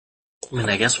I mean,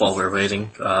 I guess while we're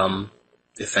waiting,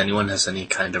 if anyone has any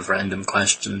kind of random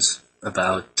questions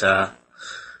about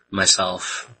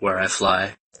myself, where I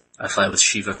fly with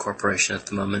Shiva Corporation at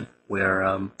the moment.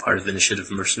 We're part of Initiative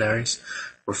Mercenaries.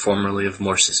 We're formerly of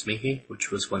Morsis Mihi,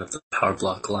 which was one of the power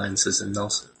block alliances in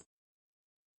Nelson.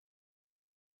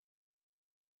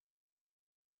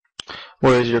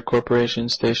 Where is your corporation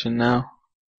stationed now?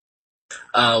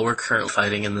 We're currently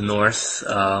fighting in the north.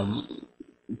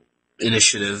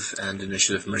 Initiative and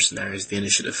Initiative Mercenaries. The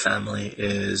Initiative family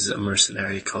is a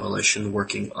mercenary coalition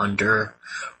working under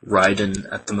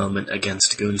Raiden at the moment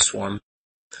against Goon Swarm.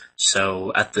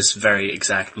 So at this very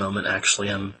exact moment,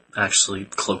 I'm actually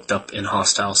cloaked up in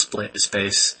hostile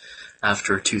space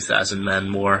after a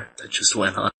 2,000-man war that just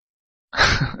went on.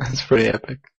 That's pretty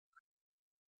epic.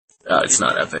 It's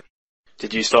not epic.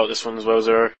 Did you start this one as well,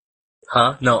 Zero?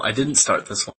 Huh? No, I didn't start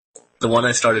this one. The one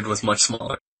I started was much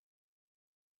smaller.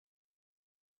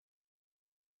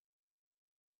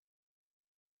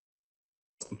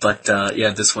 But,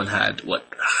 this one had,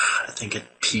 I think it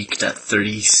peaked at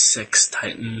 36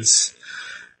 Titans,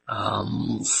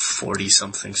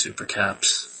 40-something super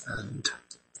caps, and,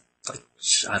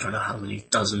 I don't know how many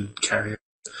dozen carriers,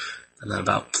 and then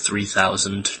about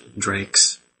 3,000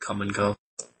 drakes come and go.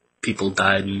 People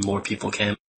died and more people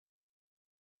came.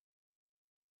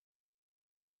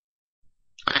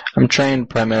 I'm trained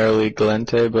primarily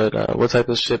Galente, but what type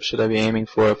of ship should I be aiming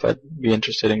for if I'd be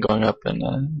interested in going up in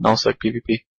nullsec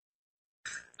PvP?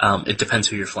 It depends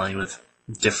who you're flying with.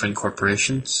 Different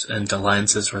corporations and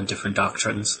alliances run different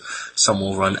doctrines. Some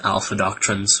will run alpha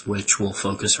doctrines, which will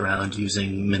focus around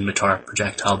using Minmatar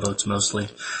projectile boats mostly.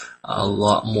 A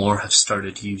lot more have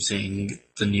started using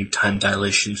the new time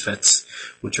dilation fits,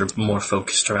 which are more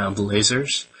focused around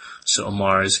lasers. So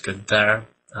Omar is good there.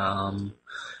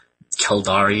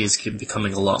 Keldari is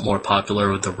becoming a lot more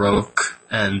popular with the Roke,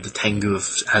 and the Tengu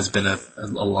has been a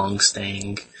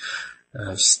long-staying,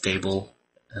 stable,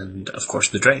 and of course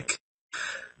the Drake.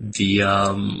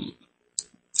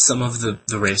 Some of the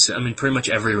races, pretty much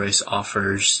every race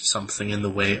offers something in the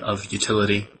way of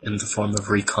utility in the form of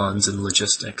recons and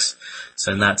logistics.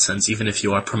 So in that sense, even if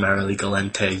you are primarily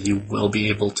Galente, you will be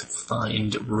able to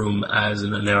find room as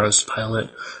an Aneros pilot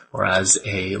or as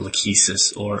a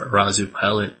Lachesis or Arazu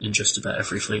pilot in just about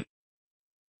every fleet.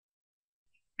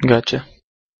 Gotcha.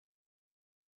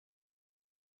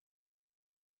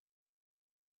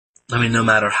 No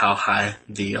matter how high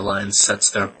the Alliance sets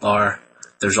their bar,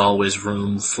 there's always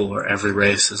room for every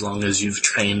race as long as you've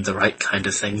trained the right kind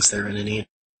of things they're gonna need.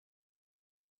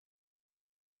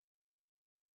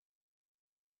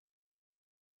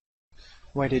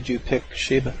 Why did you pick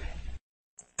Shiva?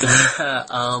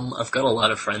 I've got a lot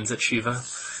of friends at Shiva.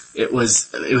 It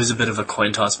was a bit of a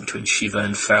coin toss between Shiva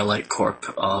and Fairlight Corp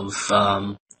of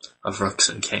Rooks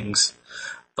and Kings,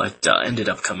 but ended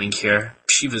up coming here.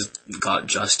 Shiva's got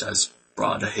just as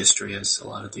broad a history as a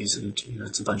lot of these, and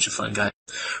it's a bunch of fun guys.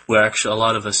 Where actually a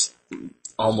lot of us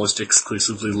almost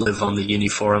exclusively live on the uni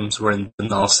forums. We're in the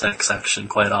nullsec section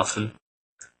quite often,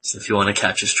 so if you want to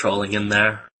catch us trolling in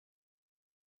there.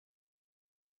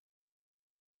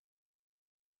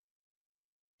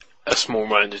 A small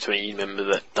reminder to any member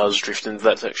that does drift into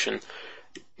that section,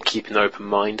 keep an open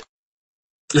mind.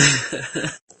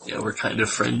 Yeah, we're kind of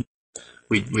friends.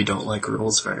 We don't like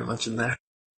rules very much in there.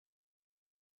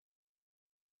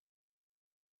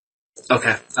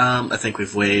 Okay, I think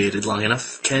we've waited long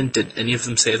enough. Ken, did any of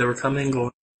them say they were coming,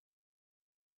 or?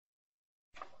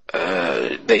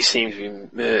 They seem to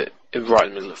be right in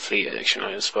the middle of fleet action,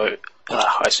 I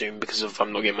assume, because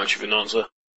I'm not getting much of an answer.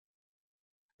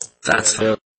 That's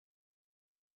fine.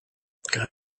 Good.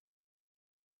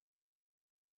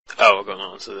 Oh, I've got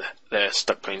an answer. They're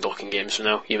stuck playing docking games for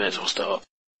now. You may as well start.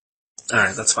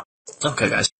 Alright, that's fine. Okay,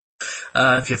 guys.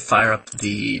 If you fire up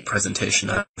the presentation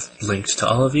I've linked to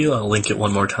all of you, I'll link it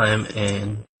one more time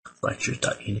in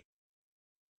lectures.uni.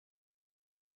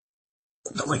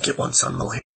 I'll link it once on the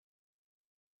link.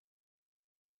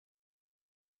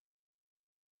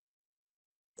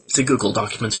 The Google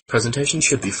Documents presentation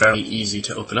should be fairly easy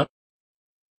to open up.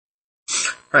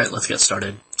 Alright, let's get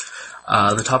started.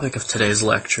 The topic of today's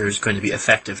lecture is going to be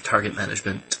effective target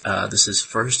management. This is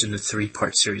first in a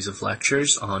 3-part series of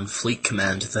lectures on fleet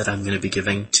command that I'm going to be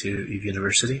giving to Eve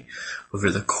University over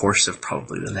the course of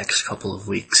probably the next couple of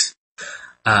weeks.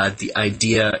 The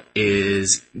idea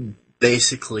is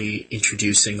basically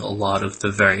introducing a lot of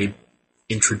the very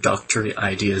introductory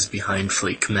ideas behind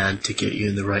fleet command to get you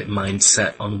in the right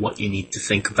mindset on what you need to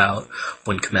think about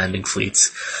when commanding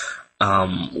fleets.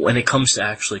 When it comes to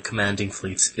actually commanding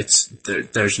fleets,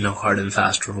 there's no hard and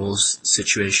fast rules.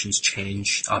 Situations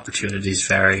change, opportunities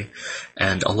vary,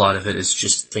 and a lot of it is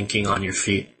just thinking on your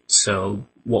feet. So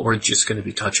what we're just going to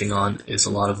be touching on is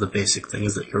a lot of the basic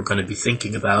things that you're going to be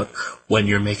thinking about when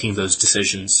you're making those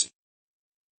decisions.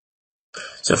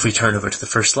 So if we turn over to the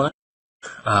first slide,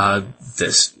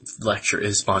 this lecture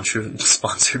is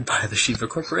sponsored by the Shiva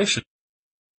Corporation.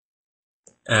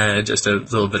 Just a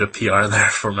little bit of PR there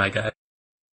for my guy.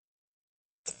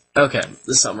 Okay,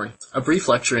 the summary. A brief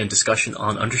lecture and discussion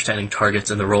on understanding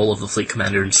targets and the role of the fleet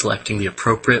commander in selecting the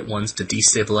appropriate ones to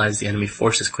destabilize the enemy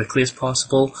force as quickly as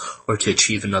possible or to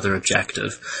achieve another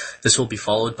objective. This will be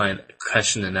followed by a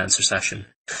question and answer session.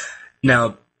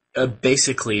 Now,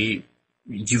 basically,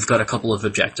 you've got a couple of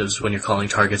objectives when you're calling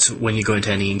targets. When you go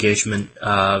into any engagement,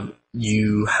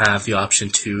 you have the option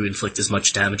to inflict as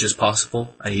much damage as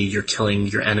possible, i.e. you're killing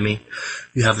your enemy.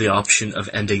 You have the option of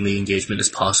ending the engagement as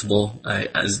possible,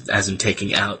 as in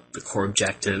taking out the core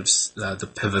objectives, the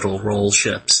pivotal role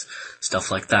ships,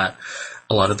 stuff like that.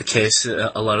 A lot of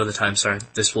the time,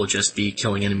 this will just be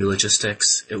killing enemy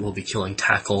logistics. It will be killing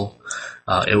tackle.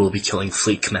 It will be killing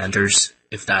fleet commanders,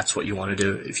 if that's what you want to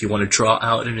do. If you want to draw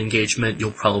out an engagement,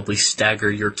 you'll probably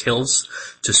stagger your kills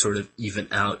to sort of even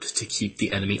out to keep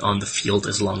the enemy on the field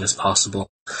as long as possible.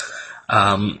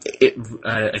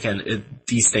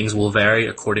 These things will vary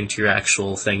according to your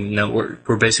actual thing. Now,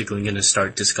 we're basically going to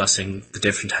start discussing the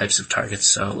different types of targets,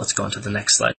 so let's go on to the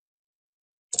next slide.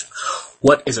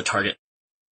 What is a target?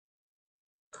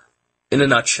 In a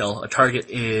nutshell, a target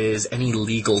is any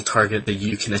legal target that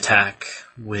you can attack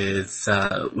within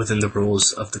the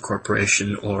rules of the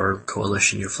corporation or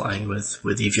coalition you're flying with.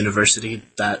 With Eve University,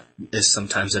 that is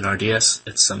sometimes NRDS,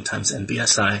 it's sometimes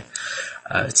NBSI,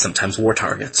 it's sometimes war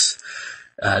targets.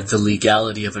 The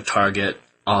legality of a target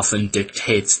often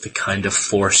dictates the kind of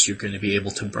force you're going to be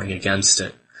able to bring against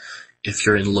it. If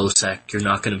you're in low-sec, you're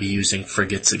not going to be using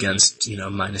frigates against,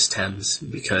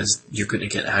 -10s because you're going to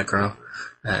get aggro.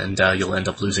 And you'll end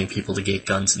up losing people to gate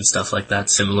guns and stuff like that.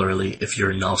 Similarly, if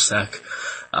you're in nullsec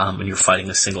and you're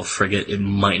fighting a single frigate, it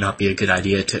might not be a good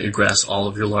idea to aggress all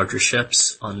of your larger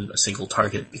ships on a single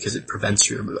target because it prevents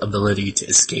your ability to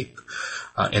escape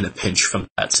in a pinch from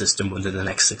that system within the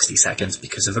next 60 seconds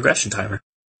because of aggression timer.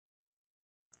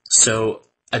 So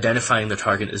identifying the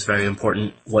target is very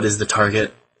important. What is the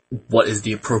target? What is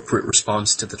the appropriate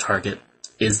response to the target?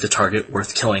 Is the target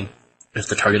worth killing? If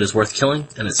the target is worth killing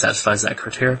and it satisfies that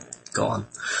criteria, go on.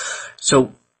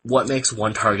 So what makes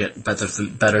one target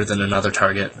better than another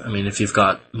target? I mean, if you've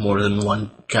got more than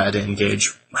one guy to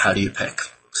engage, how do you pick?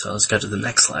 So let's go to the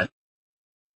next slide.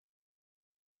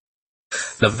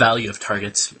 The value of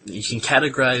targets. You can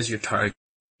categorize your target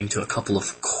into a couple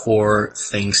of core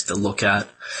things to look at.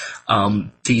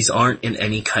 These aren't in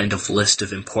any kind of list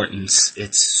of importance.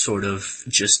 It's sort of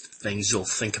just things you'll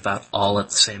think about all at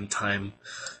the same time.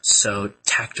 So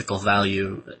tactical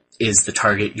value is the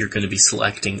target you're going to be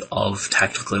selecting of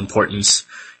tactical importance.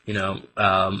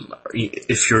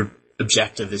 If your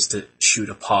objective is to shoot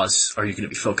a pause, are you going to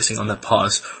be focusing on that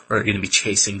pause, or are you going to be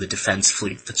chasing the defense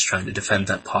fleet that's trying to defend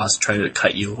that pause, trying to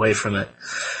cut you away from it?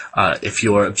 If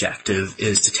your objective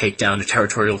is to take down a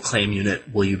territorial claim unit,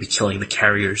 will you be killing the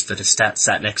carriers that have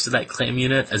sat next to that claim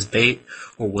unit as bait,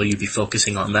 or will you be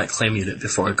focusing on that claim unit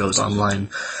before it goes online?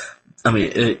 I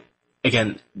mean,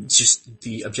 just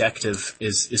the objective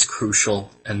is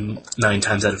crucial, and 9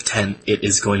 times out of 10, it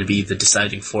is going to be the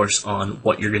deciding force on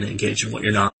what you're going to engage and what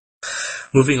you're not.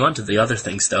 Moving on to the other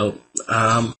things, though.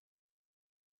 Sorry,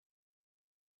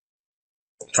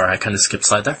 I kind of skipped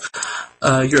slide there.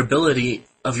 Your ability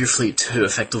of your fleet to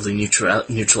effectively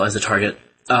neutralize the target.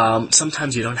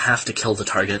 Sometimes you don't have to kill the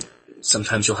target.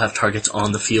 Sometimes you'll have targets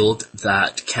on the field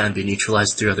that can be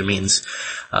neutralized through other means.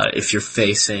 If you're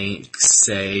facing,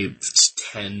 say,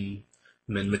 10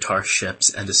 Minmatar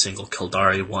ships and a single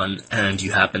Kildari one, and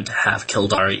you happen to have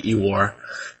Kildari Ewar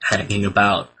hanging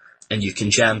about, and you can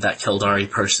jam that Kildari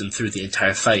person through the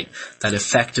entire fight, that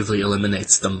effectively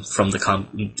eliminates them from the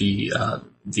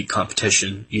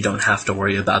competition. You don't have to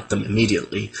worry about them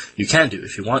immediately. You can do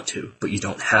if you want to, but you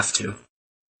don't have to.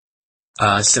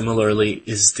 Similarly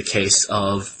is the case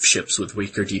of ships with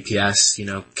weaker DPS.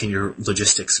 Can your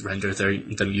logistics render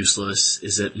them useless?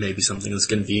 Is it maybe something that's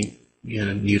going to be,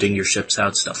 muting your ships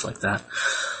out, stuff like that.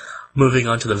 Moving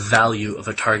on to the value of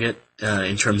a target,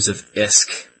 in terms of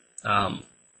ISK.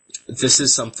 This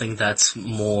is something that's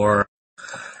more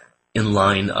in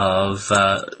line of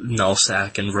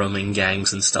nullsec and roaming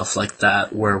gangs and stuff like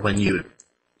that, where when you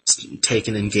take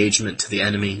an engagement to the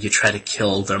enemy, you try to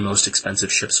kill their most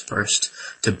expensive ships first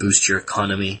to boost your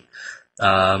economy.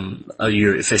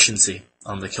 your efficiency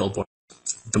on the kill board.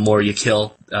 The more you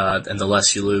kill, and the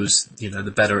less you lose,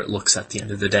 the better it looks at the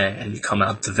end of the day, and you come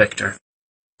out the victor.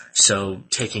 So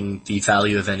taking the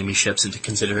value of enemy ships into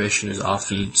consideration is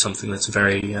often something that's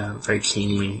very, very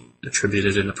keenly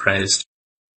attributed and appraised.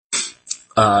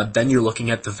 Then you're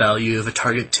looking at the value of a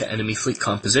target to enemy fleet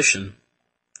composition.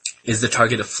 Is the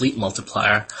target a fleet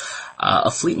multiplier?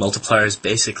 A fleet multiplier is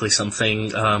basically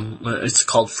something, it's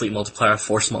called fleet multiplier,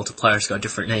 force multiplier, it's got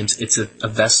different names. It's a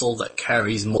vessel that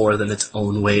carries more than its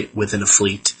own weight within a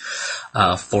fleet.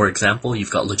 For example, you've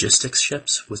got logistics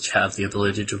ships, which have the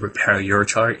ability to repair your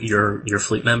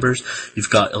fleet members.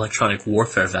 You've got electronic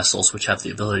warfare vessels, which have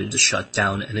the ability to shut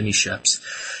down enemy ships.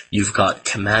 You've got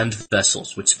command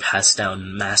vessels, which pass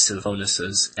down massive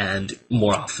bonuses, and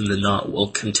more often than not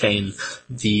will contain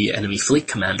the enemy fleet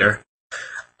commander.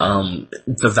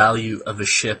 The value of a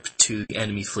ship to the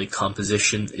enemy fleet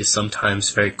composition is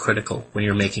sometimes very critical when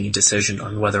you're making a decision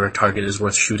on whether a target is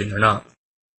worth shooting or not.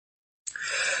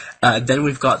 Then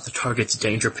we've got the target's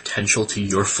danger potential to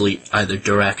your fleet, either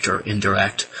direct or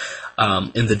indirect.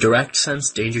 In the direct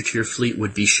sense, danger to your fleet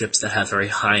would be ships that have very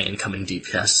high incoming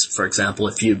DPS. For example,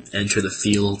 if you enter the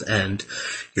field and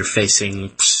you're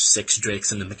facing 6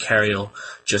 Drakes and the Macarial,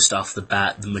 just off the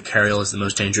bat, the Macarial is the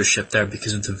most dangerous ship there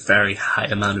because of the very high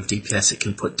amount of DPS it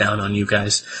can put down on you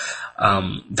guys.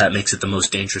 That makes it the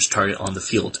most dangerous target on the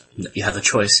field. You have a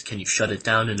choice. Can you shut it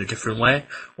down in a different way,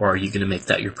 or are you going to make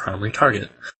that your primary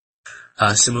target?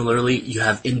 Similarly, you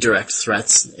have indirect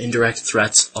threats. Indirect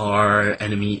threats are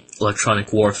enemy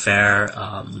electronic warfare.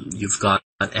 You've got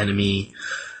enemy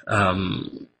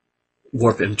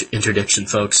warp interdiction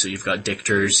folks. So you've got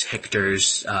dictors,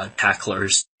 hictors,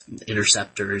 tacklers,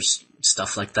 interceptors,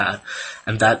 stuff like that.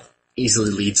 And that easily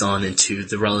leads on into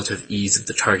the relative ease of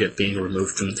the target being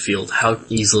removed from the field. How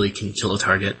easily can you kill a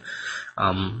target?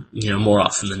 More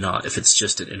often than not, if it's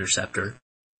just an interceptor,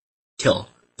 kill.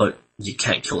 But you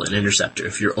can't kill an interceptor.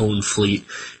 If your own fleet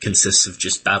consists of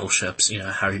just battleships,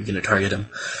 how are you going to target them?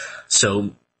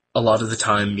 So a lot of the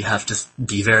time you have to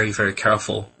be very, very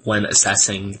careful when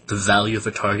assessing the value of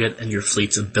a target and your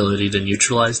fleet's ability to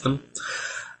neutralize them.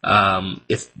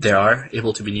 If they are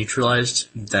able to be neutralized,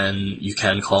 then you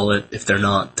can call it. If they're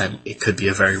not, then it could be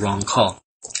a very wrong call,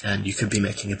 and you could be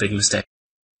making a big mistake.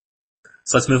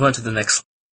 So let's move on to the next slide.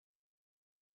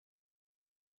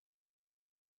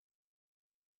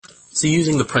 So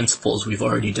using the principles we've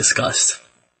already discussed,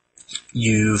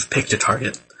 you've picked a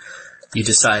target. You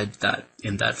decide that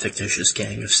in that fictitious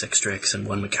gang of 6 Drakes and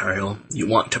 1 Macarial, you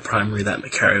want to primary that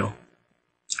Macarial.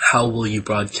 How will you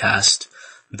broadcast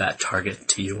that target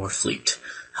to your fleet?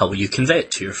 How will you convey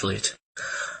it to your fleet?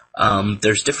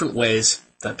 There's different ways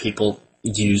that people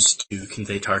use to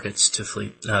convey targets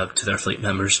to their fleet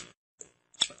members.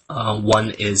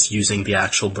 One is using the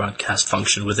actual broadcast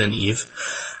function within EVE.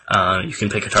 You can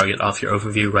pick a target off your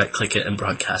overview, right-click it, and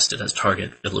broadcast it as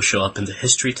target. It'll show up in the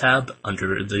History tab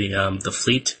under the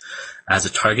fleet as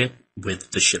a target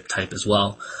with the ship type as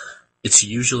well. It's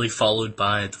usually followed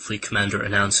by the fleet commander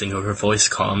announcing over voice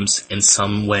comms in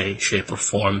some way, shape, or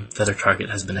form that a target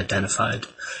has been identified.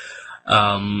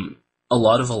 A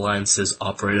lot of alliances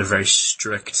operate a very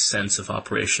strict sense of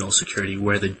operational security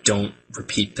where they don't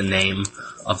repeat the name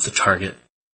of the target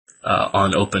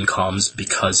on open comms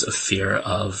because of fear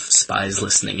of spies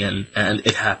listening in, and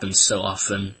it happens so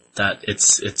often that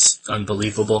it's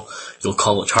unbelievable. You'll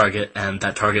call a target, and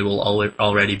that target will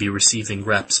already be receiving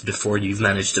reps before you've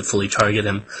managed to fully target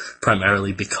him,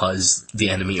 primarily because the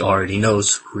enemy already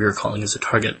knows who you're calling as a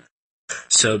target.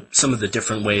 So some of the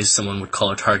different ways someone would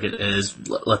call a target is,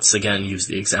 let's again use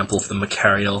the example of the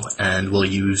Macarial, and we'll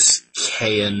use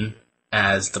Kain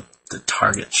as the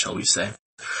target, shall we say.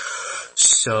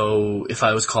 So if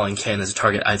I was calling Kain as a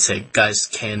target, I'd say, guys,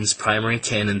 Kain's primary,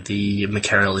 Kain and the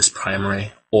Macarial is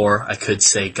primary. Or I could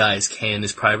say, guys, Kain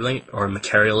is primary, or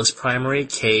Macarial is primary,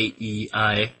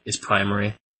 K-E-I is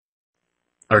primary.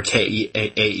 Or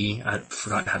K-E-A-E, I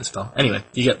forgot how to spell. Anyway,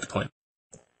 you get the point.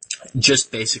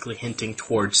 Just basically hinting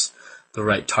towards the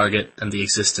right target and the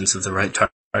existence of the right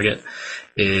target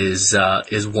is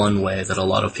one way that a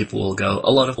lot of people will go.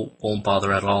 A lot of people won't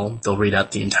bother at all. They'll read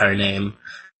out the entire name.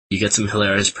 You get some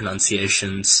hilarious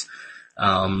pronunciations.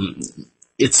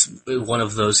 It's one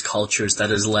of those cultures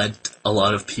that has led a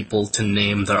lot of people to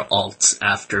name their alts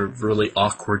after really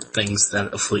awkward things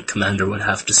that a fleet commander would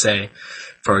have to say.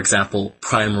 For example,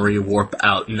 primary warp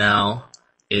out now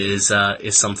is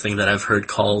something that I've heard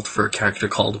called for a character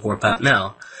called warp out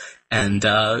now. And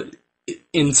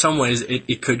in some ways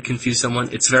it could confuse someone.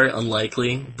 It's very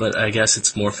unlikely, but I guess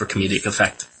it's more for comedic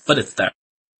effect. But it's there.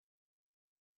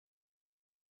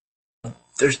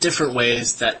 There's different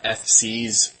ways that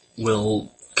FCs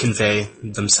will convey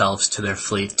themselves to their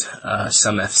fleet.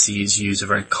 Some FCs use a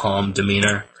very calm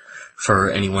demeanor. For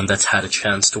anyone that's had a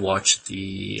chance to watch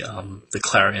the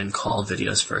Clarion Call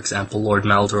videos, for example, Lord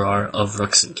Maldorar of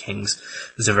Rooks and Kings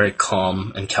is a very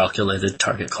calm and calculated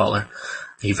target caller.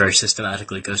 He very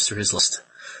systematically goes through his list.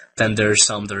 Then there's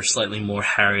some that are slightly more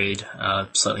harried,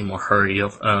 slightly more hurried,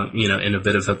 in a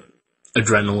bit of a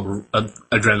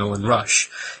adrenaline rush.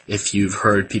 If you've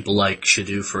heard people like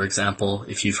Shadu, for example,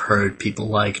 if you've heard people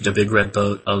like the Big Red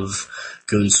Boat of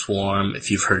Goon Swarm,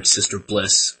 if you've heard Sister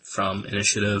Bliss from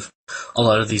Initiative, a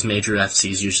lot of these major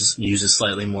FCs use a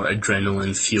slightly more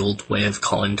adrenaline-fueled way of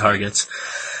calling targets.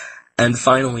 And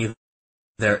finally,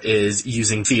 there is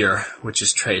using fear, which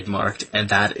is trademarked, and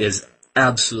that is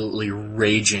absolutely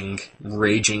raging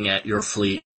at your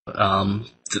fleet.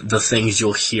 The things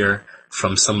you'll hear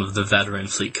from some of the veteran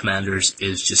fleet commanders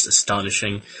is just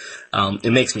astonishing.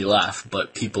 It makes me laugh,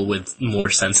 but people with more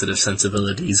sensitive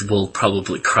sensibilities will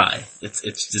probably cry.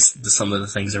 It's just some of the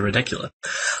things are ridiculous.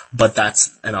 But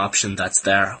that's an option that's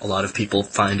there. A lot of people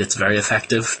find it's very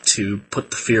effective to put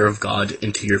the fear of God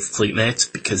into your fleet mates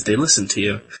because they listen to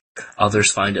you. Others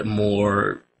find it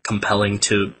more compelling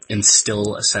to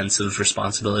instill a sense of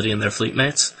responsibility in their fleet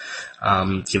mates,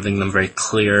 giving them very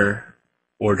clear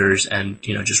orders and,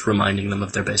 just reminding them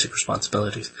of their basic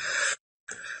responsibilities.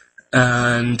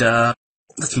 And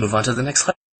let's move on to the next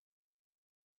slide.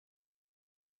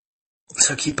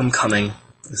 So keep them coming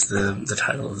is the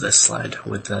title of this slide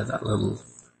with that little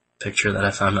picture that I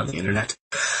found on the internet.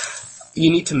 You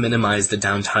need to minimize the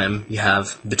downtime you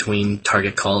have between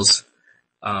target calls.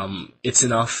 It's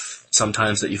enough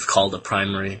sometimes that you've called a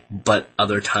primary, but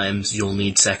other times you'll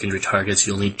need secondary targets,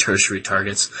 you'll need tertiary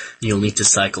targets, you'll need to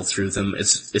cycle through them.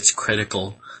 It's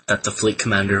critical that the fleet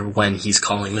commander, when he's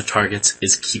calling the targets,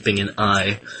 is keeping an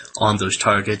eye on those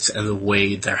targets and the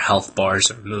way their health bars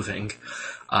are moving.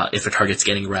 If a target's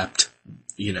getting repped,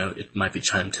 it might be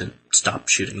time to stop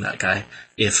shooting that guy.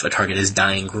 If a target is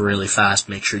dying really fast,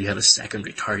 make sure you have a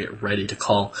secondary target ready to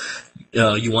call.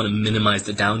 You want to minimize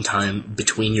the downtime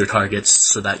between your targets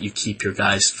so that you keep your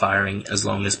guys firing as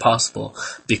long as possible,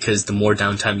 because the more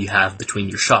downtime you have between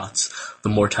your shots, the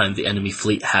more time the enemy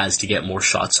fleet has to get more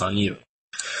shots on you.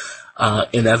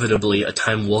 Inevitably, a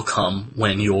time will come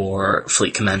when your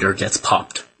fleet commander gets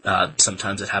popped.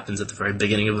 Sometimes it happens at the very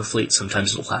beginning of a fleet,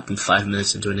 sometimes it'll happen 5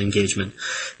 minutes into an engagement.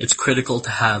 It's critical to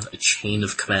have a chain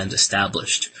of command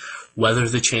established. Whether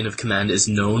the chain of command is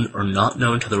known or not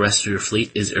known to the rest of your fleet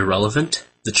is irrelevant.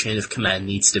 The chain of command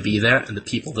needs to be there, and the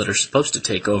people that are supposed to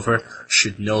take over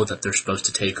should know that they're supposed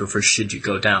to take over should you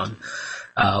go down.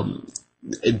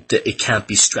 It can't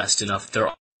be stressed enough.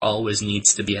 There always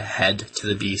needs to be a head to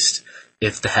the beast.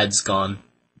 If the head's gone,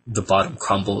 the bottom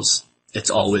crumbles. It's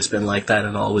always been like that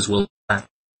and always will be like that.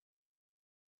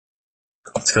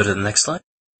 Let's go to the next slide.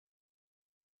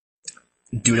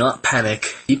 Do not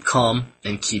panic, keep calm,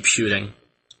 and keep shooting.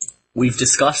 We've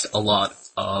discussed a lot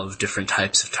of different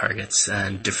types of targets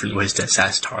and different ways to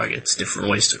assess targets, different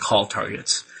ways to call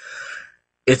targets.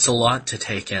 It's a lot to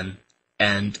take in,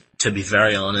 and to be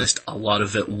very honest, a lot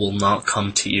of it will not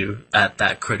come to you at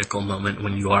that critical moment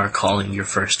when you are calling your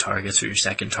first targets or your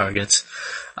second targets.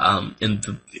 In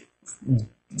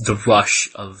the rush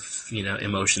of,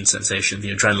 emotion, sensation,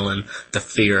 the adrenaline, the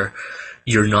fear,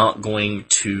 you're not going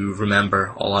to remember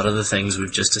a lot of the things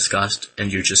we've just discussed,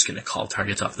 and you're just going to call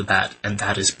targets off the bat, and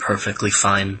that is perfectly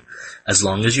fine. As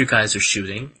long as you guys are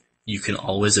shooting, you can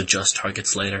always adjust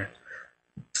targets later.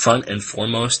 Front and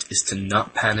foremost is to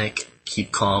not panic,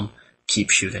 keep calm, keep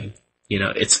shooting.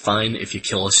 It's fine if you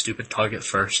kill a stupid target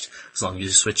first, as long as you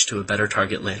switch to a better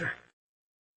target later.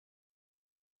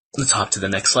 Let's hop to the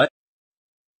next slide.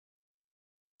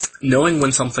 Knowing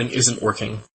when something isn't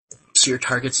working. So your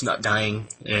target's not dying,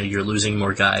 you're losing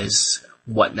more guys.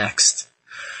 What next?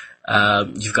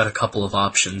 You've got a couple of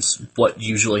options. What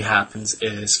usually happens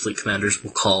is fleet commanders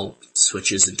will call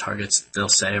switches and targets. They'll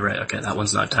say, right, okay, that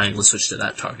one's not dying, let's switch to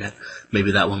that target.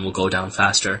 Maybe that one will go down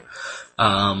faster.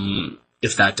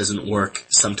 If that doesn't work,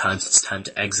 sometimes it's time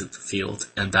to exit the field,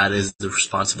 and that is the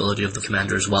responsibility of the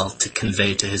commander as well, to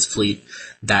convey to his fleet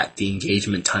that the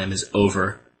engagement time is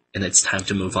over and it's time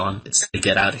to move on. It's time to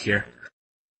get out of here.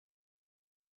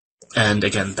 And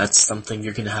again, that's something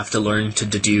you're going to have to learn to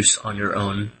deduce on your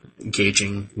own,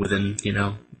 gauging within,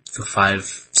 the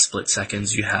 5 split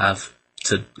seconds you have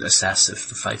to assess if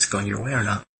the fight's going your way or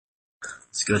not.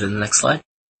 Let's go to the next slide.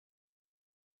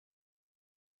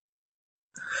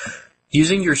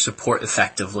 Using your support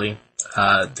effectively,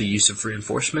 the use of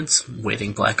reinforcements,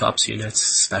 waiting black ops units,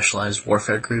 specialized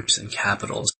warfare groups, and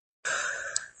capitals.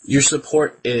 Your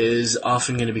support is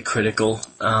often going to be critical.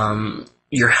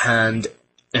 Your hand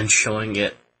and showing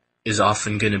it is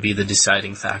often going to be the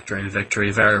deciding factor in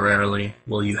victory. Very rarely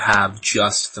will you have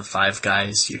just the 5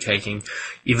 guys you're taking.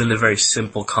 Even the very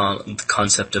simple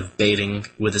concept of baiting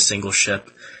with a single ship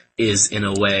is, in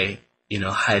a way,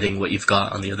 hiding what you've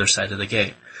got on the other side of the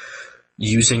gate.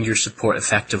 Using your support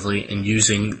effectively and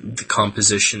using the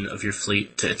composition of your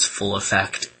fleet to its full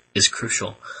effect is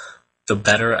crucial. The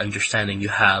better understanding you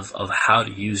have of how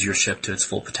to use your ship to its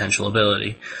full potential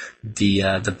ability,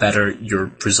 the better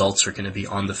your results are going to be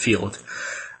on the field.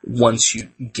 Once you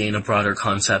gain a broader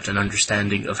concept and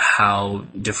understanding of how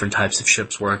different types of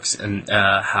ships works and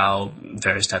how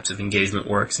various types of engagement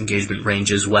works, engagement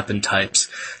ranges, weapon types,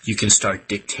 you can start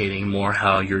dictating more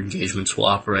how your engagements will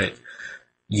operate.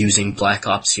 Using Black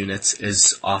Ops units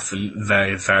is often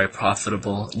very, very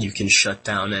profitable. You can shut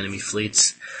down enemy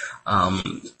fleets.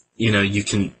 You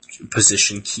can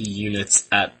position key units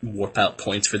at warp out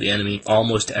points for the enemy.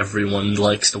 Almost everyone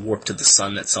likes to warp to the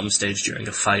sun at some stage during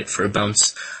a fight for a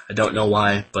bounce. I don't know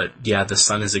why, but yeah, the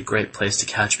sun is a great place to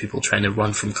catch people trying to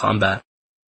run from combat.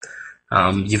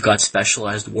 You've got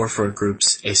specialized warfare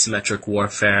groups, asymmetric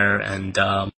warfare, and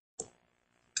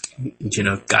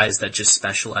guys that just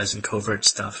specialize in covert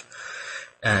stuff.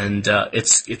 And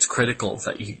it's critical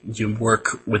that you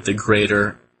work with the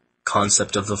greater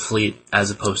concept of the fleet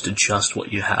as opposed to just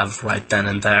what you have right then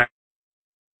and there.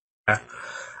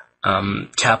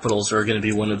 Capitals are going to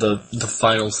be one of the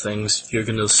final things you're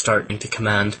going to start to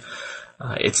command.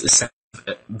 It's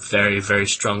essentially very, very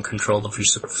strong control of your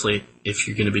support fleet if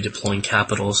you're going to be deploying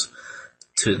capitals.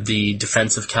 To the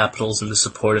defense of capitals and the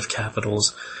support of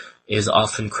capitals is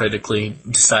often critically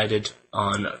decided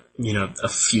on, a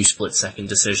few split-second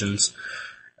decisions.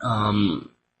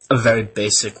 A very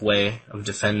basic way of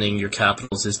defending your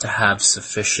capitals is to have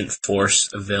sufficient force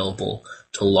available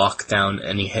to lock down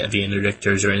any heavy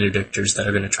interdictors or interdictors that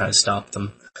are going to try to stop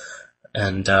them.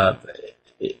 And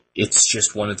it's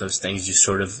just one of those things you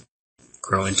sort of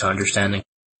grow into understanding.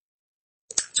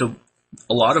 So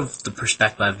a lot of the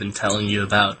perspective I've been telling you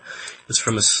about is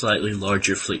from a slightly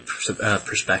larger fleet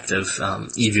perspective.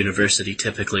 EVE University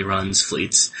typically runs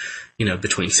fleets,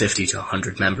 between 50 to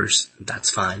 100 members.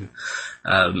 That's fine.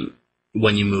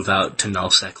 When you move out to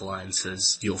nullsec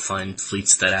alliances, you'll find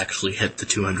fleets that actually hit the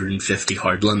 250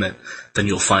 hard limit. Then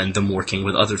you'll find them working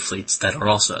with other fleets that are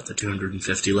also at the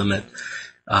 250 limit.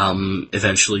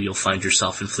 Eventually you'll find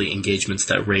yourself in fleet engagements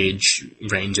that range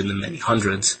in the many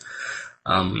hundreds.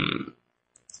 And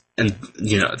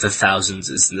the thousands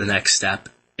is the next step.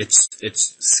 It's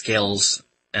scales,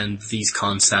 and these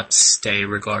concepts stay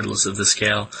regardless of the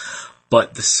scale.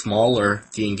 But the smaller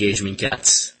the engagement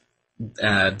gets,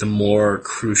 the more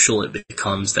crucial it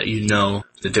becomes that you know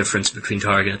the difference between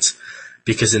targets.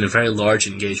 Because in a very large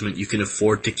engagement, you can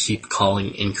afford to keep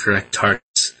calling incorrect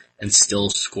targets and still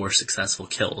score successful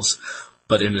kills.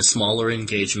 But in a smaller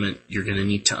engagement, you're going to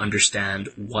need to understand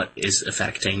what is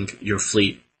affecting your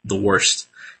fleet the worst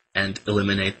and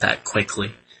eliminate that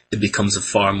quickly. It becomes a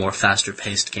far more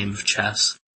faster-paced game of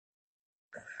chess.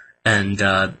 And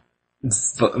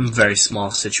very small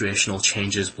situational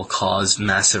changes will cause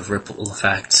massive ripple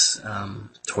effects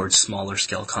towards smaller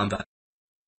scale combat.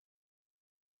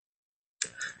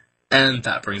 And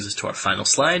that brings us to our final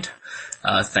slide.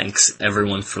 Thanks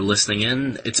everyone for listening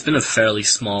in. It's been a fairly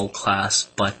small class,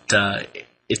 but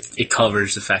it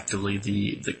covers effectively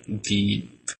the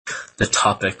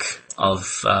topic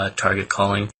of target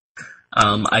calling.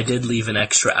 I did leave an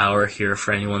extra hour here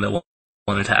for anyone that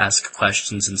wanted to ask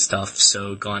questions and stuff,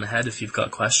 so go on ahead if you've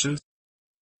got questions.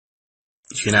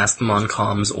 You can ask them on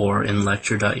comms or in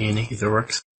lecture.uni, either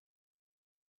works.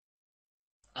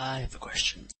 I have a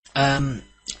question.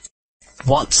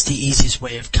 What's the easiest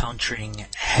way of countering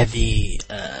heavy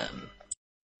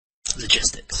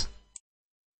logistics?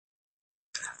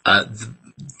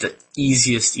 The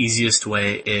easiest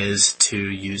way is to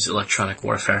use electronic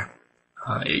warfare.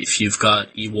 If you've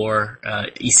got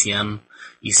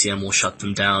ECM will shut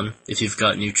them down. If you've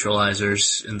got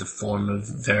neutralizers in the form of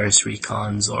various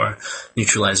recons or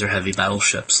neutralizer heavy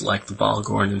battleships like the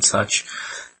Balgorn and such,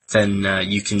 then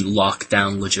you can lock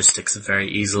down logistics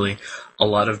very easily. A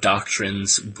lot of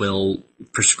doctrines will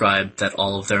prescribe that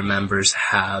all of their members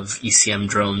have ECM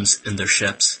drones in their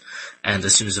ships, and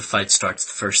as soon as a fight starts,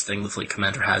 the first thing the fleet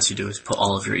commander has you do is put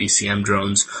all of your ECM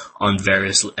drones on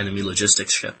various enemy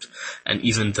logistics ships. And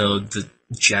even though the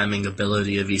jamming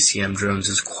ability of ECM drones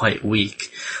is quite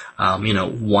weak,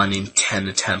 1 in 10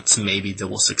 attempts maybe they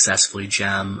will successfully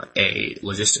jam a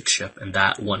logistics ship, and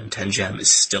that 1 in 10 jam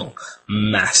is still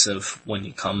massive when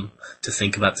you come to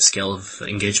think about the scale of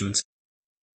engagements.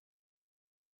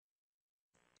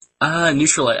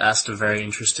 Neutralite asked a very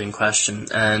interesting question,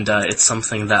 and it's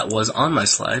something that was on my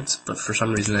slides, but for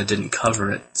some reason I didn't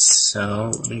cover it,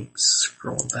 so let me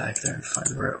scroll back there and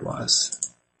find where it was.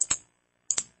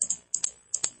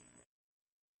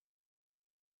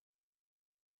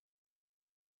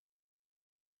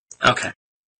 Okay.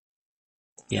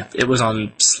 Yeah, it was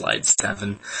on slide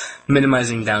 7.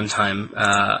 Minimizing downtime,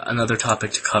 another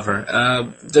topic to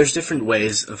cover. There's different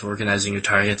ways of organizing your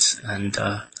targets, and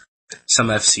some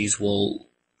FCs will,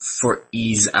 for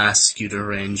ease, ask you to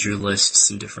arrange your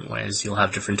lists in different ways. You'll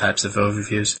have different types of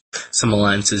overviews. Some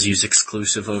alliances use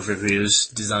exclusive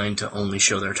overviews designed to only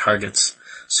show their targets.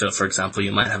 So, for example,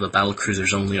 you might have a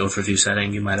battlecruisers only overview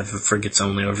setting, you might have a frigates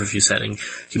only overview setting,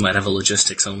 you might have a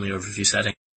logistics only overview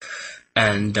setting.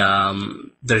 And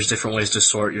there's different ways to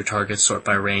sort your targets, sort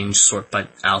by range, sort by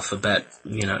alphabet,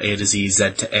 A to Z,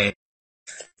 Z to A.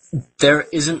 There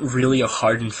isn't really a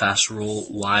hard and fast rule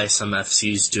why some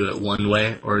FCs do it one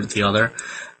way or the other.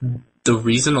 The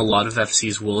reason a lot of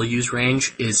FCs will use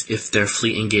range is if their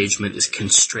fleet engagement is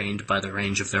constrained by the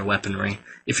range of their weaponry.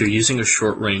 If you're using a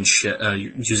short-range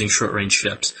short-range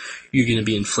ships, you're going to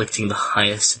be inflicting the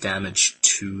highest damage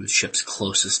to ships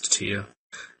closest to you.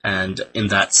 And in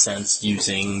that sense,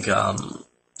 using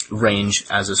range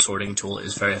as a sorting tool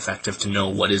is very effective to know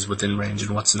what is within range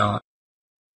and what's not.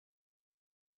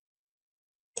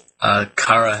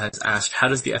 Kara has asked, how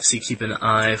does the FC keep an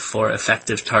eye for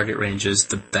effective target ranges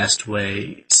the best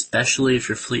way, especially if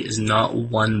your fleet is not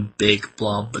one big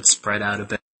blob but spread out a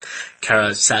bit?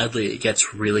 Kara, sadly, it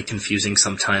gets really confusing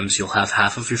sometimes. You'll have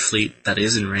half of your fleet that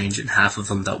is in range and half of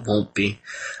them that won't be.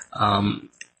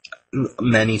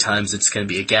 Many times it's going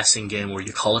to be a guessing game where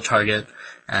you call a target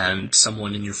and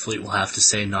someone in your fleet will have to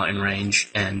say not in range,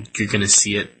 and you're going to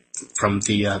see it from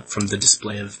the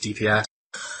display of DPS.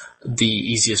 The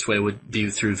easiest way would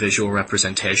be through visual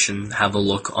representation. Have a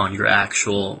look on your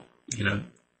actual,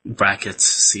 brackets,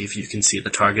 see if you can see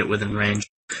the target within range.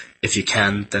 If you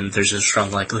can, then there's a strong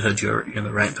likelihood you're in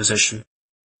the right position.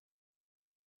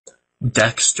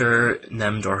 Dexter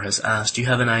Nemdor has asked, do you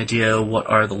have an idea what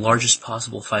are the largest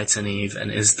possible fights in EVE,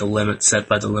 and is the limit set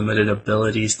by the limited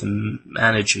abilities to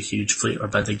manage a huge fleet or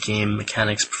by the game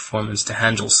mechanics performance to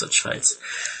handle such fights?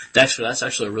 Dexter, that's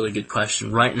actually a really good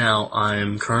question. Right now,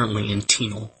 I'm currently in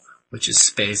Tenal, which is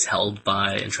space held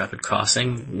by Intrepid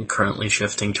Crossing. I'm currently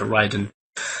shifting to Raiden.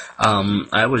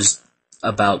 I was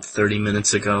about 30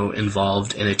 minutes ago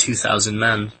involved in a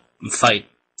 2,000-man fight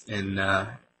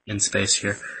in space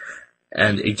here.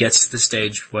 And it gets to the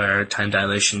stage where time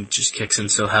dilation just kicks in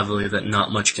so heavily that not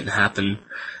much can happen.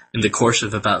 In the course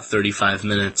of about 35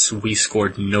 minutes, we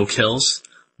scored no kills,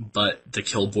 but the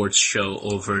kill boards show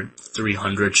over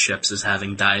 300 ships as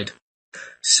having died.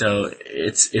 So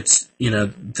it's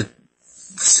the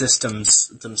systems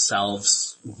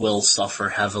themselves will suffer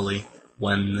heavily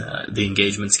when the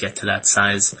engagements get to that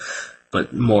size,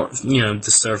 but more, the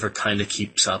server kind of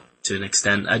keeps up to an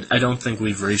extent. I don't think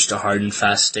we've reached a hard and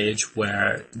fast stage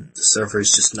where the server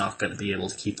is just not going to be able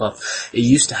to keep up. It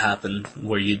used to happen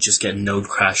where you just get node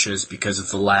crashes because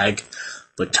of the lag,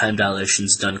 but time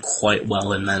dilation's done quite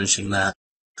well in managing that.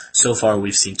 So far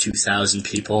we've seen 2,000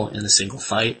 people in a single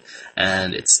fight,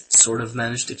 and it's sort of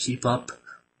managed to keep up,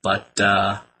 but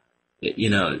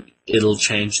it'll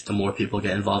change the more people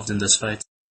get involved in this fight.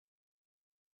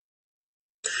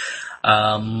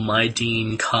 My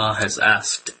Dean Ka has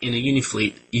asked, in a uni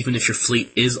fleet, even if your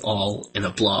fleet is all in a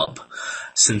blob,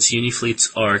 since uni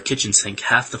fleets are kitchen sink,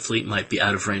 half the fleet might be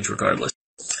out of range regardless.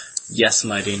 Yes,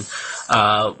 my Dean.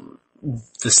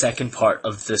 The second part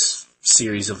of this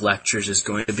series of lectures is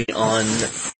going to be on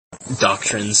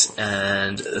doctrines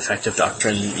and effective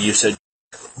doctrine usage.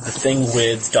 The thing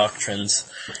with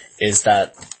doctrines is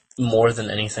that more than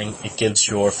anything, it gives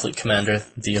your fleet commander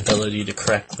the ability to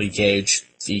correctly gauge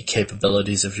the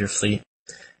capabilities of your fleet.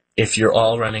 If you're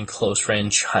all running close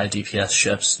range, high DPS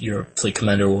ships, your fleet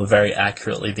commander will very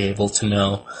accurately be able to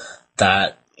know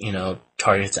that,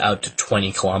 targets out to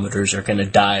 20 kilometers are going to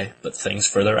die, but things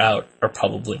further out are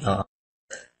probably not.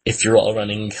 If you're all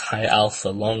running high alpha,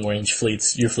 long range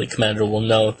fleets, your fleet commander will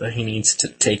know that he needs to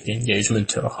take the engagement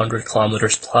to 100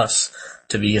 kilometers plus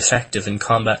to be effective in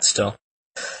combat still.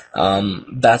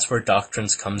 That's where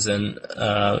doctrines comes in.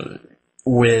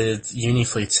 With uni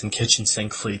fleets and kitchen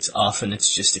sink fleets, often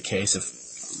it's just a case of,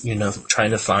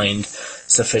 trying to find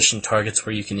sufficient targets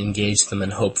where you can engage them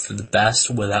and hope for the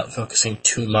best without focusing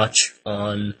too much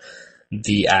on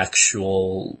the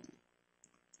actual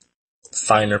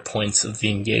finer points of the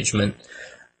engagement.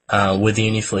 With the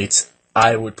uni fleets,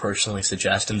 I would personally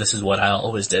suggest, and this is what I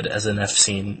always did as an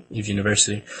FC in Eve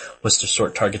University, was to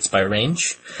sort targets by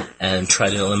range and try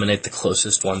to eliminate the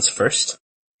closest ones first.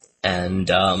 And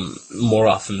more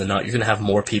often than not, you're going to have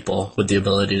more people with the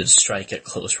ability to strike at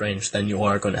close range than you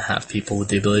are going to have people with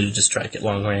the ability to strike at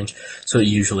long range. So it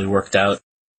usually worked out.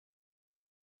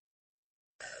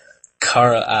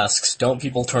 Kara asks, don't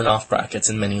people turn off brackets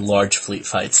in many large fleet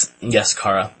fights? Yes,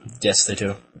 Kara. Yes, they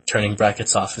do. Turning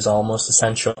brackets off is almost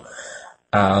essential.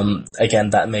 Again,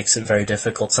 that makes it very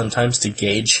difficult sometimes to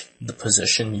gauge the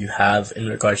position you have in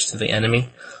regards to the enemy.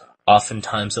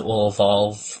 Oftentimes it will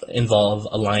involve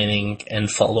aligning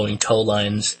and following tow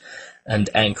lines and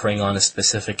anchoring on a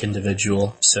specific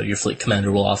individual. So your fleet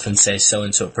commander will often say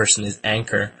so-and-so person is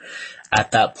anchor.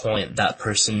 At that point, that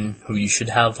person who you should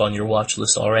have on your watch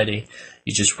list already,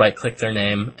 you just right-click their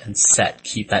name and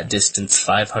keep that distance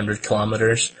 500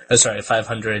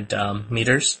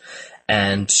 meters,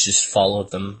 and just follow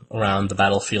them around the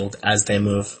battlefield as they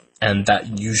move. And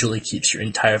that usually keeps your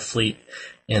entire fleet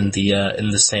in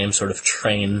the same sort of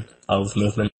train of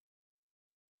movement.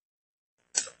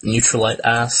 Neutralite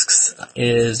asks,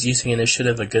 is using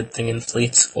initiative a good thing in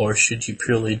fleets, or should you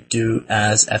purely do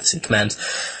as FC commands?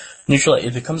 Neutralite,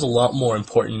 it becomes a lot more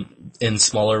important in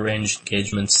smaller range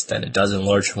engagements than it does in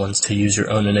larger ones to use your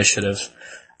own initiative.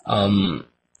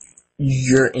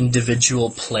 Your individual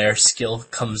player skill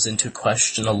comes into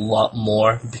question a lot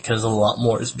more because a lot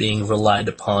more is being relied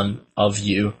upon of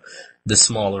you. The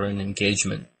smaller an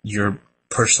engagement, your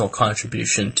personal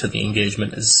contribution to the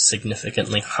engagement is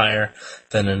significantly higher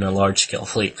than in a large-scale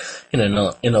fleet. In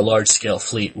a large-scale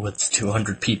fleet with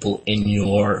 200 people in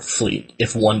your fleet,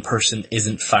 if one person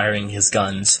isn't firing his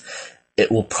guns, it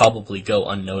will probably go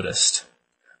unnoticed.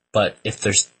 But if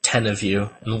there's 10 of you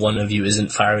and one of you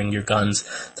isn't firing your guns,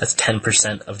 that's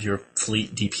 10% of your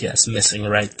fleet DPS missing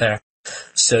right there.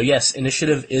 So yes,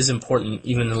 initiative is important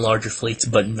even in larger fleets,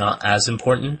 but not as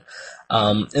important.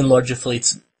 In larger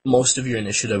fleets, most of your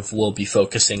initiative will be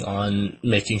focusing on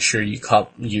making sure you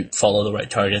follow the right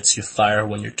targets, you fire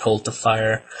when you're told to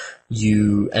fire,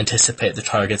 you anticipate the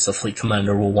targets the fleet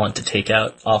commander will want to take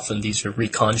out. Often these are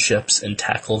recon ships and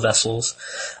tackle vessels.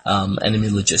 Enemy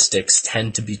logistics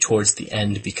tend to be towards the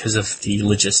end because of the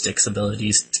logistics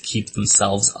abilities to keep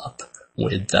themselves up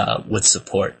with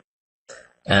support.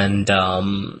 And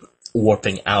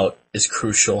warping out is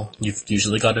crucial. You've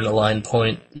usually got an align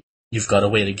point. You've got a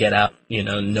way to get out.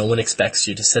 No one expects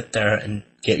you to sit there and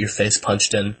get your face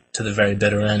punched in to the very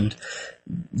bitter end.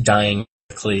 Dying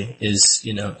quickly is,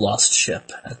 lost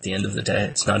ship at the end of the day.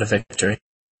 It's not a victory.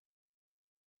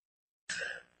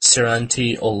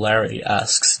 Seranti O'Larry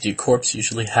asks, do corps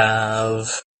usually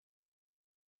have...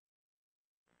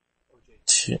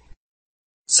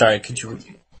 Sorry, could you...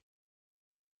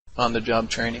 On-the-job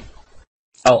training.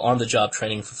 Oh, on-the-job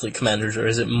training for fleet commanders, or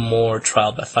is it more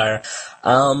trial by fire?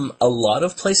 A lot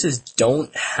of places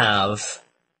don't have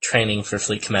training for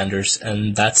fleet commanders,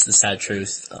 and that's the sad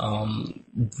truth.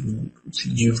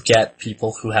 You get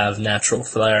people who have natural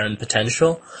flair and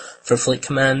potential for fleet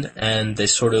command, and they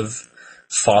sort of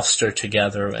foster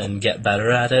together and get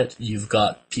better at it. You've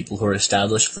got people who are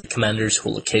established fleet commanders who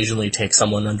will occasionally take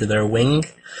someone under their wing,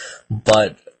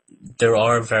 but there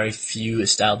are very few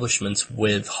establishments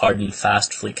with hard and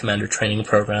fast fleet commander training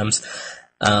programs.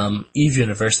 Eve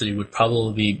University would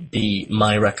probably be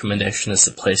my recommendation as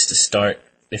a place to start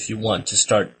if you want to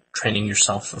start training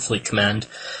yourself for fleet command.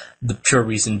 The pure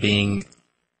reason being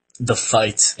the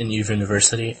fights in Eve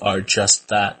University are just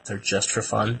that. They're just for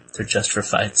fun. They're just for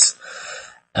fights.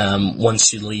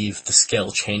 Once you leave, the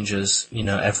scale changes.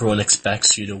 Everyone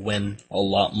expects you to win a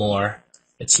lot more.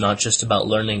 It's not just about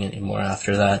learning anymore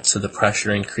after that, so the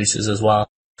pressure increases as well.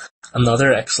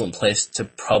 Another excellent place to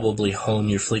probably hone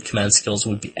your fleet command skills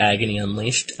would be Agony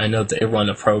Unleashed. I know they run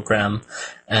a program,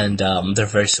 and they're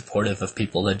very supportive of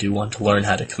people that do want to learn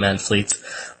how to command fleets.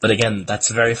 But again, that's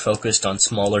very focused on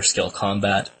smaller scale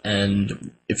combat,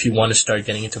 and if you want to start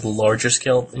getting into the larger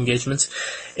scale engagements,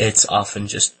 it's often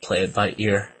just play it by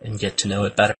ear and get to know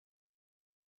it better.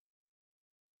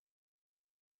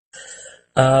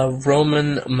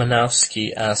 Roman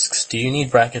Manowski asks, do you need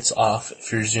brackets off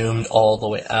if you're zoomed all the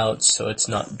way out so it's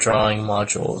not drawing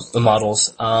the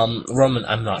models? Roman,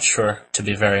 I'm not sure, to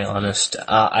be very honest.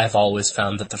 I've always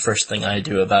found that the first thing I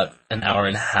do about an hour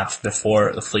and a half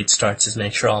before the fleet starts is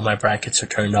make sure all my brackets are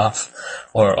turned off,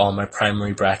 or all my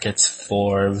primary brackets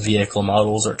for vehicle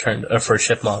models or for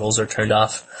ship models are turned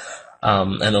off,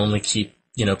 and only keep,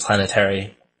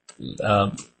 planetary,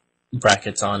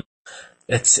 brackets on.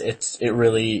 I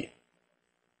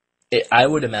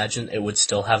would imagine it would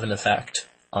still have an effect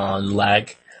on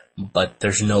lag, but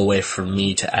there's no way for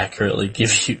me to accurately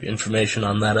give you information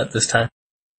on that at this time.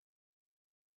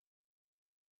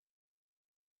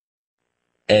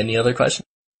 Any other questions?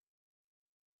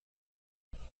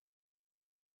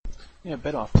 Yeah, a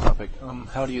bit off topic.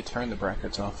 How do you turn the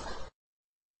brackets off?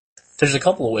 There's a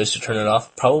couple of ways to turn it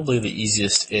off. Probably the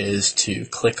easiest is to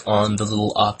click on the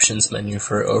little options menu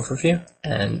for overview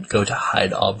and go to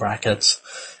hide all brackets.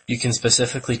 You can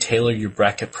specifically tailor your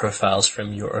bracket profiles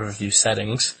from your overview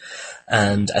settings,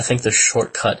 and I think the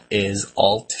shortcut is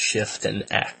Alt, Shift, and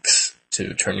X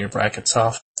to turn your brackets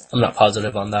off. I'm not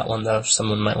positive on that one though.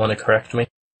 Someone might want to correct me.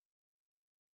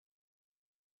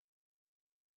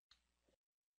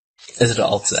 Is it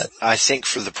Alt Z? I think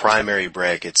for the primary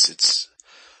brackets, it's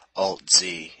Alt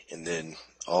Z and then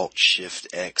Alt Shift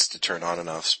X to turn on and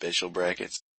off special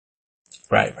brackets.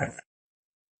 Right.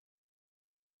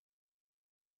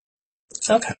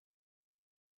 Okay.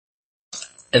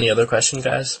 Any other questions,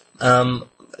 guys?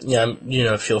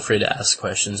 Feel free to ask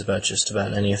questions about just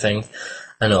about anything.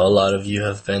 I know a lot of you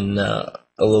have been a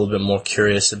little bit more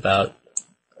curious about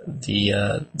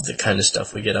the kind of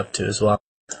stuff we get up to as well.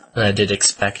 And I did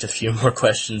expect a few more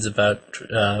questions about,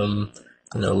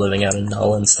 living out in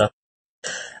Null and stuff.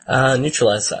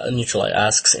 Neutralite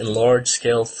asks, in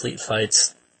large-scale fleet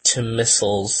fights, do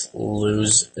missiles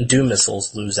lose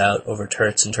out over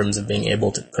turrets in terms of being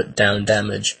able to put down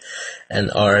damage,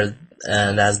 and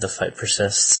as the fight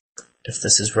persists, if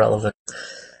this is relevant?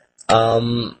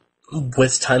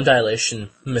 With time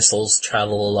dilation, missiles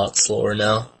travel a lot slower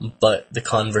now, but the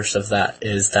converse of that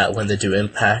is that when they do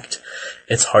impact,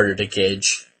 it's harder to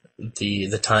gauge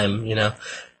the time,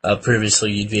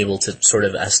 Previously, you'd be able to sort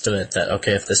of estimate that,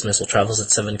 okay, if this missile travels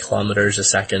at 7 kilometers a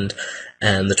second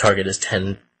and the target is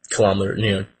 10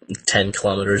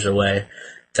 kilometers away,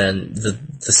 then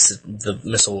the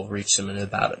missile will reach them in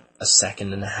about a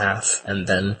second and a half, and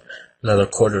then another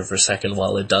quarter of a second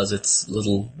while it does its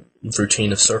little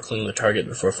routine of circling the target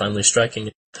before finally striking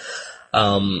it.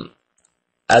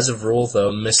 As a rule,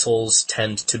 though, missiles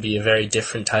tend to be a very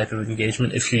different type of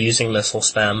engagement. If you're using missile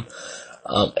spam,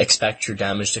 expect your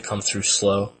damage to come through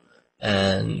slow,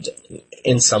 and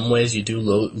in some ways you do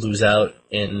lose out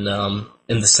in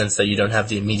the sense that you don't have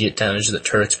the immediate damage that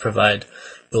turrets provide.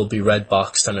 You'll be red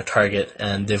boxed on a target,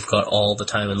 and they've got all the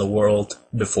time in the world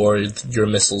before your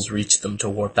missiles reach them to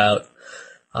warp out.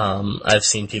 I've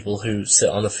seen people who sit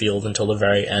on the field until the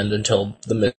very end, until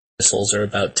the missiles are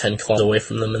about 10 kilometers away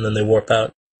from them, and then they warp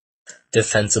out.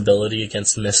 Defensibility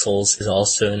against missiles is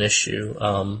also an issue.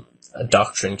 A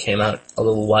doctrine came out a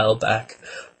little while back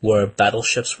where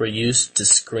battleships were used to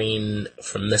screen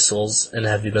from missiles and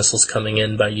heavy missiles coming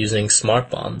in by using smart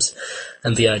bombs.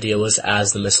 And the idea was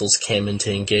as the missiles came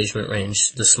into engagement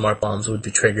range, the smart bombs would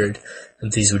be triggered,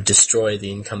 and these would destroy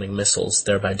the incoming missiles,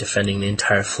 thereby defending the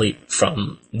entire fleet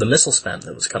from the missile spam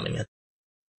that was coming in.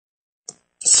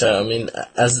 So,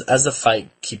 as the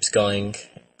fight keeps going,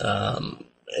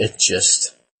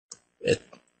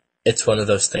 it's one of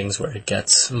those things where it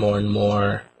gets more and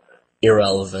more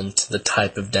irrelevant, the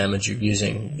type of damage you're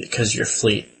using, because your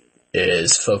fleet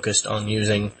is focused on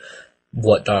using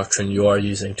what doctrine you are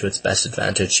using to its best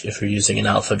advantage. If you're using an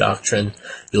alpha doctrine,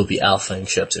 you'll be alphaing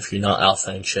ships. If you're not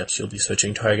alphaing ships, you'll be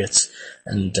switching targets.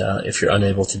 And if you're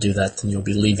unable to do that, then you'll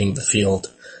be leaving the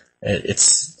field.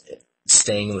 It's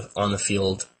staying on the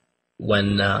field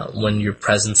when your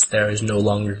presence there is no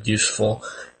longer useful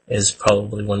is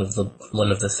probably one of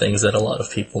the things that a lot of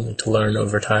people need to learn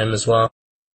over time as well.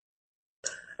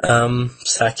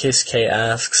 Sakis K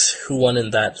asks, who won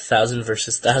in that 1,000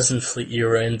 versus 1,000 fleet you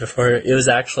were in before? It was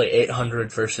actually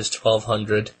 800 versus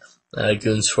 1,200.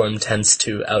 Goonswarm tends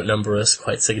to outnumber us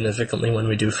quite significantly when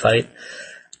we do fight.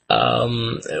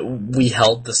 We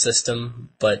held the system,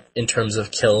 but in terms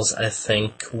of kills, I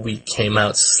think we came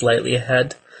out slightly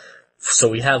ahead. So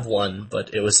we have won,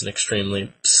 but it was an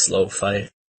extremely slow fight.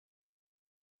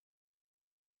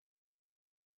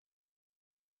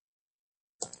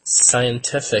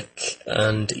 Scientific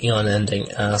and Eon Ending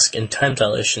ask, in time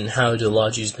dilation, how do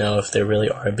logis know if they really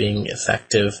are being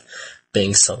effective,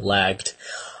 being so lagged?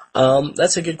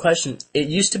 That's a good question. It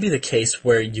used to be the case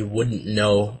where you wouldn't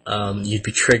know. You'd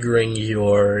be triggering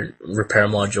your repair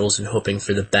modules and hoping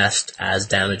for the best as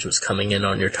damage was coming in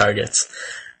on your targets.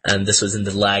 And this was in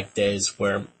the lag days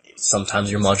where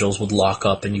sometimes your modules would lock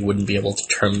up and you wouldn't be able to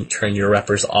turn your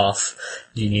reppers off.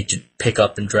 You need to pick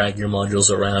up and drag your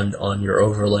modules around on your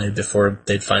overlay before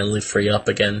they'd finally free up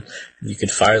again and you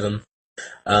could fire them.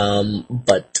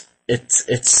 But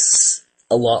it's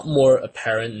a lot more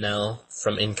apparent now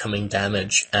from incoming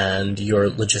damage and your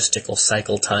logistical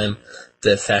cycle time,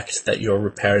 the effect that your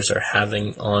repairs are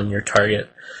having on your target.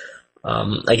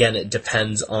 Again, it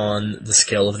depends on the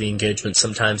scale of the engagement.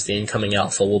 Sometimes the incoming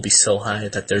alpha will be so high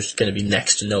that there's going to be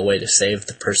next to no way to save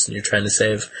the person you're trying to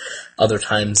save. Other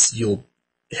times you'll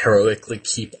heroically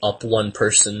keep up one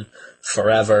person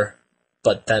forever,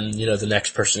 but then, the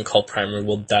next person called primary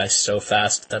will die so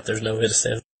fast that there's no way to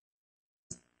save.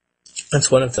 It's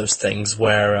one of those things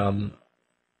where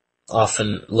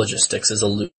often logistics is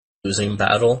a losing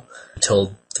battle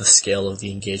until the scale of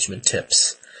the engagement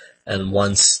tips. And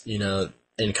once,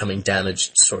 incoming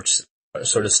damage sort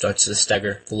of starts to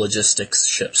stagger, the logistics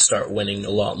ships start winning a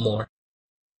lot more.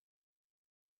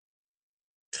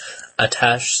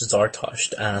 Atash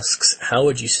Zartosht asks, how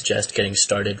would you suggest getting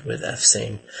started with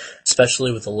FCing,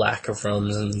 especially with the lack of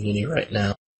roams in the uni right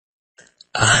now?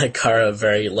 Kara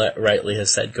very rightly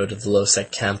has said, go to the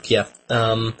low-sec camp. Yeah,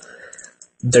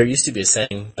 there used to be a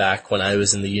saying back when I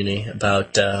was in the uni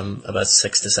about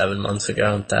 6 to 7 months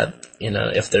ago that,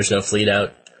 if there's no fleet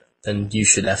out, then you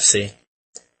should FC.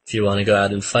 If you want to go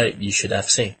out and fight, you should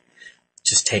FC.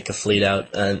 Just take a fleet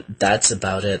out, and that's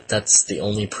about it. That's the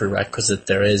only prerequisite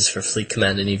there is for Fleet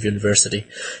Command in EVE University.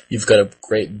 You've got a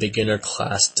great beginner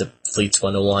class to Fleets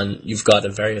 101. You've got a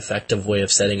very effective way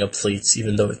of setting up fleets,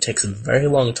 even though it takes a very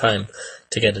long time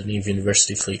to get an EVE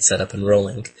University fleet set up and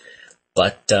rolling.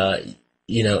 But,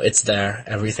 it's there.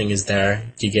 Everything is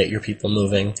there. You get your people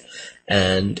moving,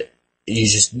 and you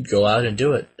just go out and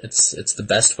do it. It's the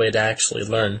best way to actually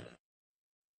learn.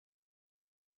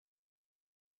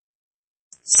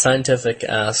 Scientific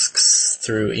asks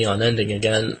through Eon Ending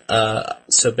again.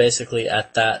 So basically,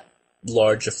 at that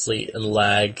large a fleet and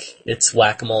lag, it's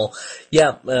whack-a-mole.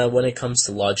 Yeah, when it comes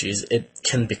to Logis, it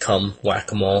can become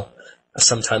whack-a-mole.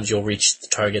 Sometimes you'll reach the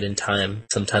target in time.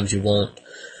 Sometimes you won't.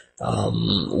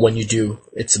 When you do,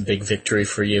 it's a big victory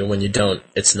for you. When you don't,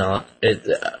 it's not.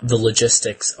 The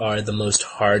logistics are the most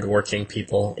hard-working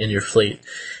people in your fleet,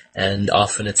 and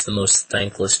often it's the most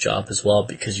thankless job as well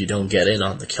because you don't get in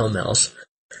on the kill mails.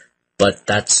 But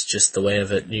that's just the way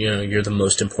of it. You're the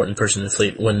most important person in the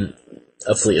fleet. When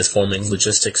a fleet is forming,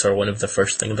 logistics are one of the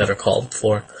first things that are called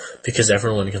for, because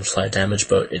everyone can fly a damage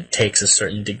boat. It takes a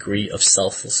certain degree of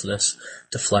selflessness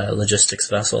to fly a logistics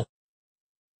vessel.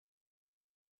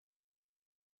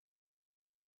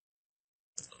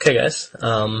 Okay, guys.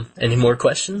 Any more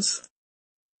questions?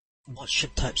 What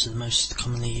ship types are the most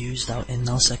commonly used out in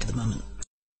Nullsec at the moment?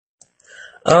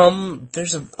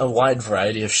 There's a wide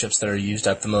variety of ships that are used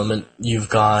at the moment. You've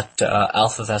got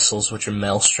alpha vessels, which are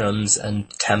maelstroms and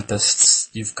tempests.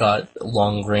 You've got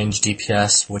long-range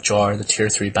DPS, which are the tier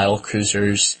 3 battle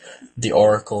cruisers, the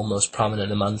Oracle, most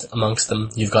prominent amongst them.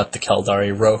 You've got the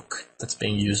Keldari Roke, that's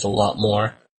being used a lot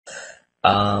more.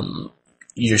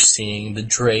 You're seeing the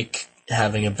Drake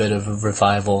having a bit of a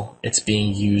revival. It's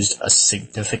being used a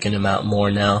significant amount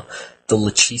more now. The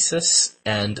Lachesis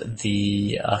and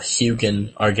the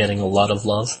Hugin are getting a lot of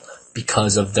love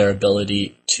because of their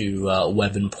ability to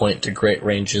weapon point to great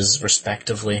ranges,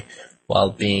 respectively, while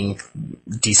being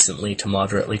decently to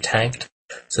moderately tanked.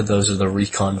 So those are the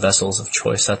recon vessels of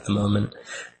choice at the moment.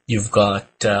 You've got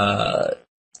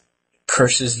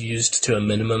curses used to a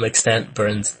minimum extent,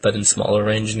 but in smaller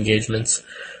range engagements.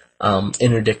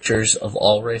 Interdictors of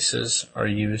all races are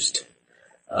used.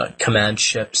 Command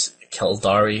ships,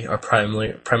 Keldari, are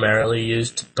primarily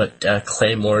used, but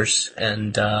claymores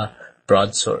and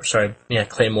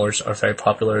claymores are very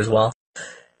popular as well.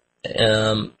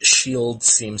 Shield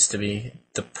seems to be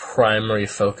the primary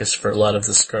focus for a lot of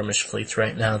the skirmish fleets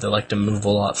right now. They like to move a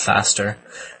lot faster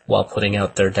while putting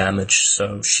out their damage,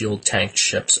 so shield tanked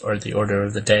ships are the order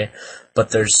of the day.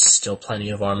 But there's still plenty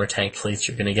of armor tank fleets.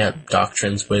 You're going to get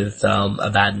doctrines with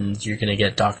Abaddon. You're going to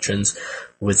get doctrines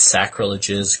with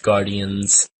sacrileges,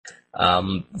 guardians,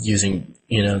 using,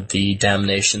 the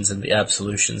damnations and the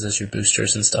absolutions as your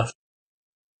boosters and stuff.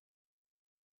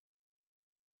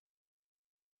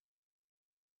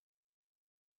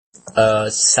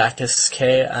 Sakis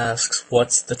K asks,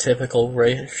 what's the typical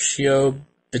ratio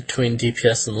between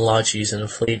DPS and Logis in a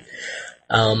fleet?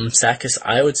 Sakis,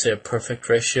 I would say a perfect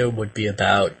ratio would be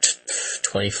about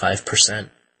 25%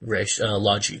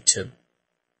 Logi to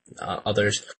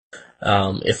others.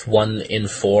 If 1 in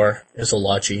 4 is a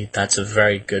Logi, that's a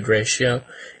very good ratio.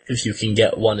 If you can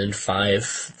get 1 in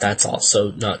 5, that's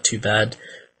also not too bad.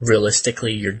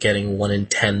 Realistically, you're getting 1 in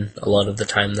 10 a lot of the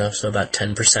time, though, so about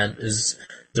 10% is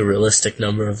the realistic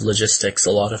number of logistics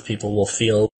a lot of people will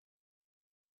feel.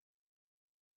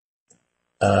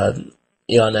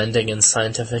 Eon Ending and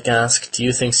Scientific ask, do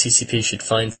you think CCP should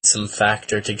find some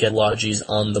factor to get lodges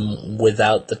on them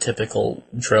without the typical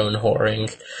drone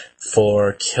whoring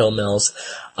for kill mills?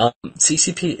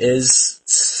 CCP is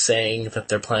saying that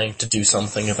they're planning to do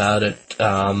something about it.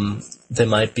 They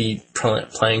might be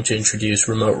planning to introduce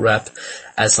remote rep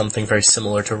as something very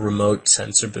similar to remote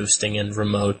sensor boosting and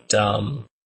remote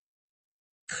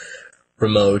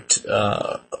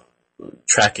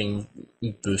tracking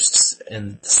boosts,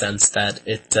 in the sense that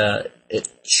it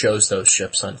shows those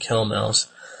ships on kill mills.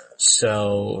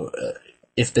 So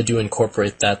if they do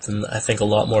incorporate that, then I think a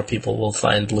lot more people will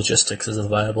find logistics as a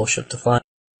viable ship to fly.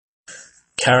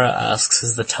 Kara asks,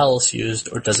 is the Talos used,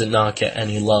 or does it not get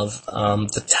any love?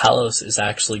 The Talos is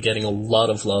actually getting a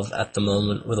lot of love at the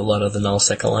moment with a lot of the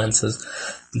nullsec alliances.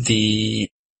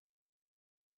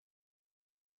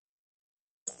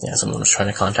 Yeah, someone was trying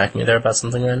to contact me there about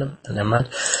something random, but never mind.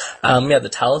 The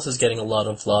Talos is getting a lot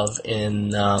of love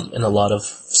in a lot of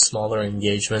smaller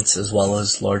engagements as well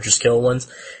as larger scale ones.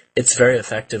 It's very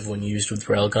effective when used with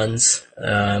railguns,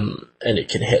 and it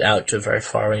can hit out to very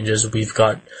far ranges. We've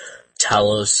got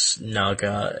Talos,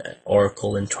 Naga,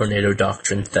 Oracle, and Tornado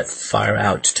Doctrine that fire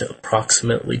out to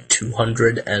approximately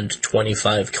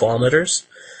 225 kilometers,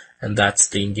 and that's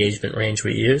the engagement range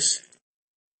we use.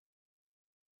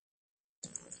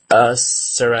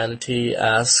 Serenity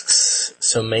asks,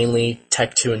 so mainly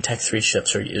Tech 2 and Tech 3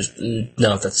 ships are used?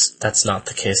 No, that's not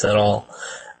the case at all.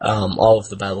 All of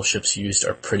the battleships used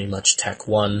are pretty much Tech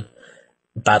 1.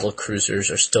 Battle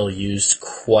cruisers are still used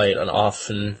quite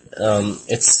often.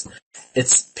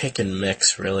 It's pick and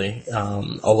mix, really.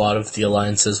 A lot of the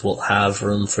alliances will have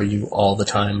room for you all the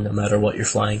time, no matter what you're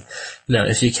flying. Now,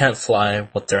 if you can't fly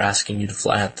what they're asking you to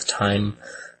fly at the time,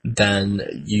 then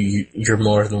you're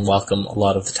more than welcome a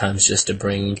lot of the times just to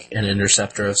bring an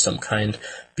interceptor of some kind,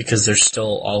 because there's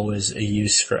still always a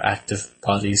use for active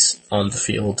bodies on the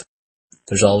field.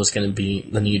 There's always going to be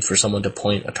the need for someone to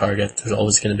point a target. There's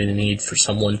always going to be the need for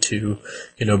someone to,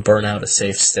 burn out a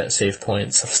safe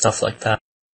point, stuff like that.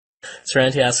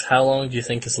 Serenity asks, how long do you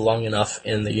think is long enough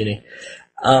in the uni?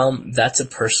 That's a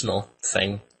personal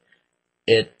thing.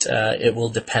 It will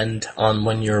depend on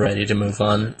when you're ready to move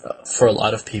on. For a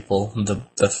lot of people,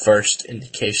 the first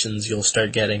indications you'll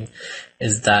start getting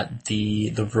is that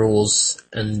the rules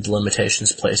and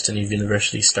limitations placed in your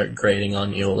university start grating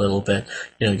on you a little bit.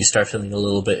 You start feeling a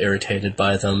little bit irritated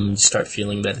by them. You start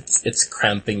feeling that it's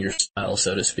cramping your style,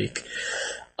 so to speak.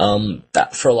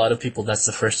 That for a lot of people, that's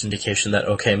the first indication that,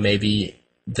 okay, maybe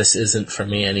this isn't for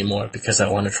me anymore because I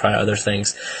want to try other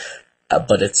things.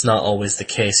 But it's not always the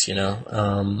case, a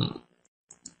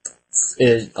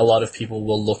lot of people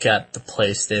will look at the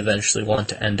place they eventually want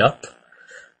to end up,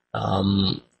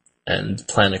 and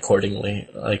plan accordingly.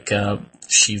 Like,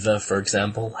 Shiva, for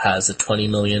example, has a 20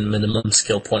 million minimum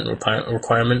skill point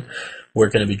requirement. We're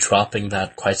going to be dropping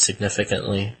that quite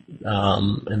significantly, in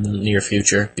the near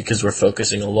future, because we're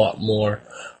focusing a lot more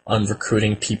on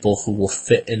recruiting people who will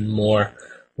fit in more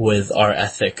with our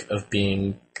ethic of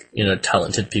being,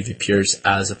 talented PvPers,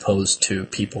 as opposed to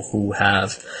people who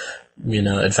have,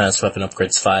 advanced weapon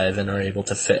upgrades 5 and are able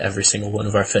to fit every single one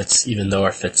of our fits, even though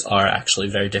our fits are actually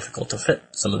very difficult to fit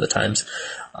some of the times.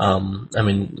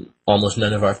 Almost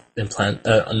none of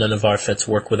our fits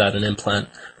work without an implant,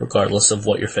 regardless of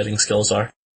what your fitting skills are.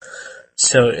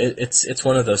 So it's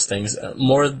one of those things.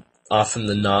 More often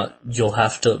than not, you'll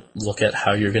have to look at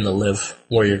how you're going to live,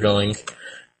 where you're going.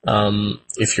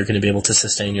 If you're going to be able to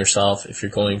sustain yourself, if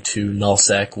you're going to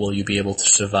nullsec, will you be able to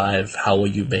survive? How will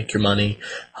you make your money?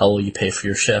 How will you pay for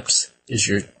your ships? Is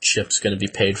your ships going to be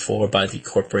paid for by the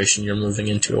corporation you're moving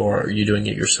into, or are you doing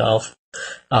it yourself?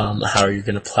 How are you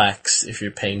going to plex? If you're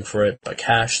paying for it by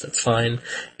cash, that's fine.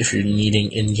 If you're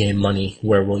needing in-game money,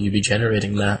 where will you be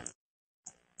generating that?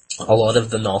 A lot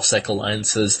of the nullsec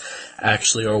alliances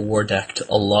actually are war decked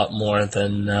a lot more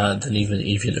than even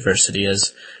Eve University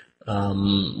is.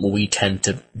 We tend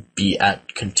to be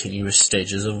at continuous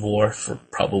stages of war for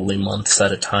probably months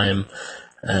at a time.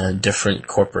 Different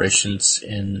corporations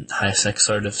in HiSec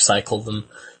sort of cycle them,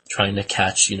 trying to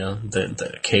catch,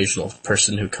 the occasional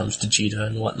person who comes to JITA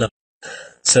and whatnot.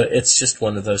 So it's just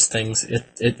one of those things.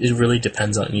 It really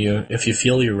depends on you. If you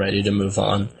feel you're ready to move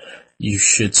on, you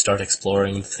should start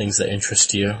exploring things that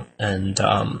interest you, and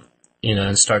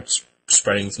and start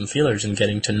spreading some feelers and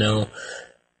getting to know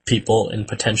people in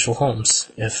potential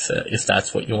homes, if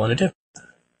that's what you want to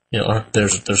do. Or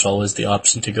there's always the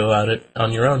option to go at it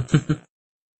on your own.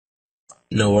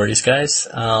 No worries, guys.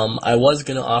 I was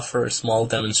gonna offer a small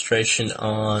demonstration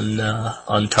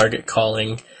on target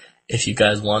calling. If you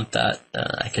guys want that,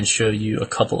 I can show you a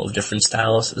couple of different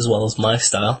styles as well as my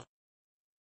style.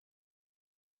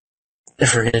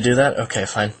 If we're gonna do that, okay,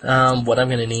 fine. What I'm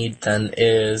gonna need then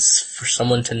is for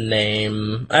someone to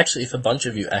name. Actually, if a bunch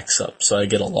of you X up, so I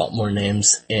get a lot more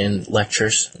names in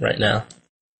lectures right now,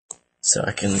 so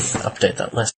I can update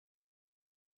that list.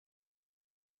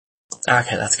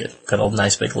 Okay, that's good. Got a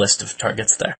nice big list of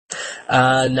targets there.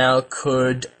 Now,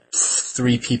 could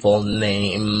 3 people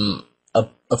name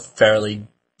a fairly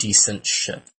decent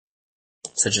ship?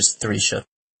 So just 3 ships.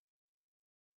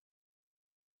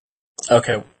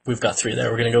 Okay, we've got 3 there.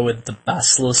 We're gonna go with the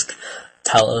Basilisk,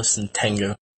 Talos, and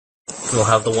Tengu. We'll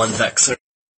have the 1 Vexer.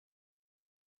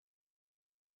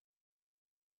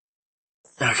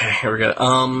 Okay, here we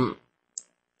go.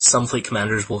 Some fleet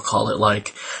commanders will call it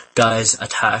like, guys,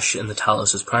 Attash in the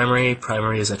Talos is primary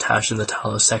is Attash in the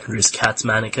Talos, secondary is Cat's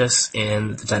Manicus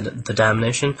in the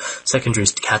Damnation, secondary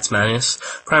is Cat's Manus,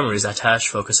 primary is Attash,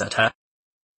 focus Attash.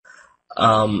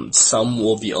 Some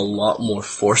will be a lot more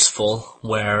forceful,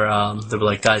 where they'll be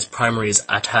like, guys, primary is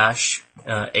Attash,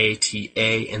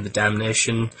 ATA in the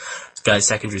Damnation, guys,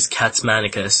 secondary is Cat's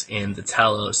Manicus in the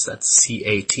Talos, that's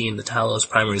CAT in the Talos,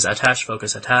 primary is Attash,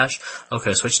 focus Attash.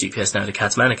 Okay, switch DPS now to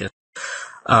Cat's Manicus.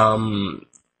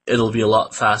 It'll be a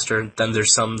lot faster. Then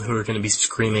there's some who are going to be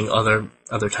screaming other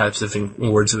types of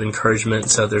words of encouragement.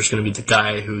 So there's going to be the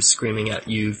guy who's screaming at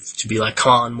you to be like,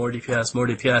 come on, more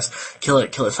DPS, kill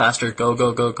it faster, go,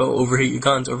 overheat your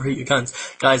guns,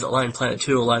 guys, align planet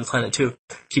 2,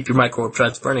 keep your micro warp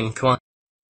drives burning, come on.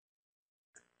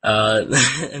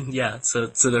 And yeah, so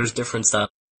there's different stuff.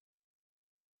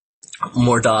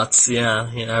 More dots, yeah,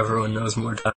 everyone knows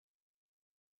more dots.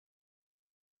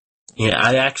 Yeah,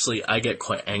 I get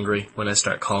quite angry when I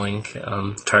start calling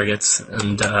targets,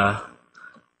 and I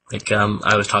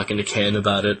was talking to Ken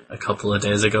about it a couple of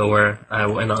days ago, where I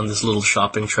went on this little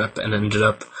shopping trip and ended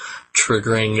up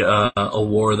triggering a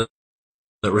war that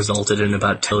resulted in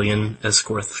about 10 million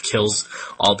worth of kills,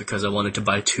 all because I wanted to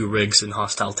buy 2 rigs in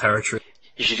hostile territory.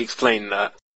 You should explain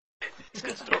that. It's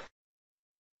good stuff.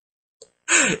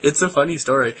 It's a funny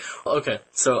story. Okay,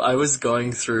 so I was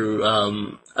going through,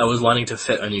 I was wanting to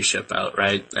fit a new ship out,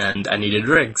 right? And I needed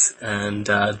rigs. And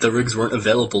the rigs weren't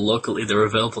available locally. They were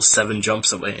available 7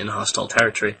 jumps away in hostile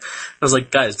territory. I was like,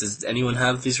 guys, does anyone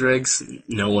have these rigs?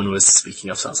 No one was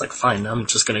speaking up, so I was like, fine, I'm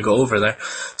just gonna go over there.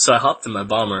 So I hopped in my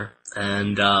bomber,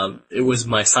 and it was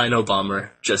my Sino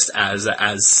bomber, just as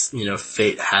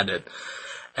fate had it.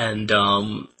 And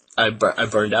I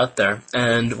burned out there,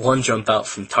 and one jump out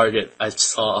from target, I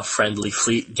saw a friendly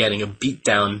fleet getting a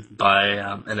beatdown by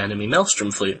an enemy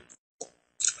Maelstrom fleet.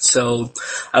 So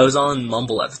I was on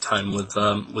Mumble at the time with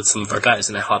some of our guys,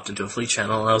 and I hopped into a fleet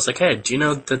channel, and I was like, hey, do you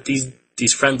know that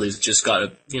these friendlies just got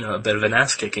a bit of an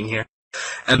ass kicking here?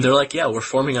 And they're like, yeah, we're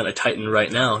forming on a Titan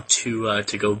right now to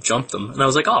go jump them. And I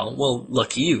was like, oh, well,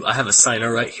 lucky you, I have a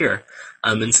signer right here.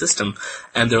 I'm in system.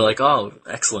 And they're like, oh,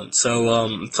 excellent.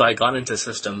 So I got into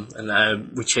system,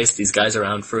 and we chased these guys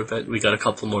around for a bit. We got a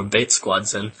couple more bait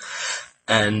squads in.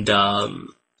 And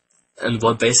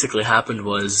what basically happened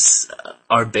was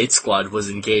our bait squad was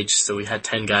engaged, so we had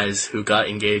 10 guys who got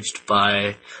engaged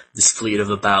by this fleet of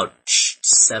about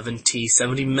 70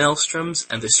 maelstroms,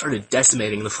 and they started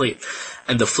decimating the fleet.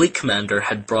 And the fleet commander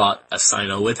had brought a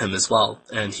Sino with him as well,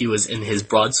 and he was in his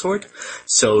broadsword,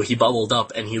 so he bubbled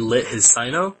up and he lit his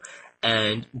Sino,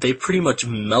 and they pretty much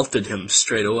melted him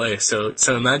straight away. So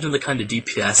imagine the kind of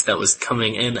DPS that was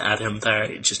coming in at him there.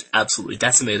 It just absolutely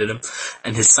decimated him.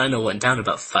 And his Sino went down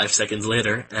about 5 seconds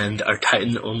later, and our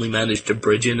Titan only managed to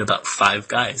bridge in about 5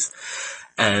 guys.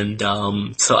 And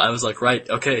so I was like, right,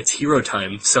 okay, it's hero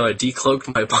time. So I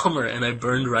decloaked my bomber, and I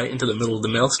burned right into the middle of the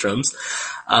maelstroms.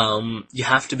 You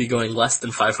have to be going less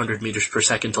than 500 meters per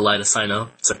second to light a Sino.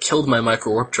 So I killed my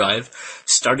micro warp drive,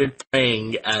 started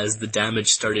praying as the damage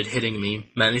started hitting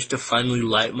me, managed to finally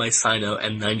light my Sino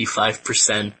and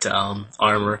 95%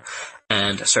 armor,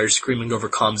 and I started screaming over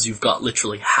comms, you've got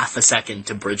literally half a second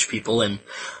to bridge people in.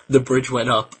 The bridge went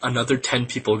up, another 10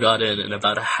 people got in, and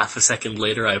about a half a second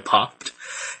later I popped.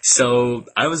 So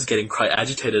I was getting quite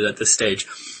agitated at this stage.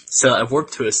 So I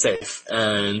warped to a safe,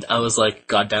 and I was like,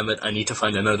 God damn it, I need to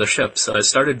find another ship. So I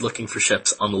started looking for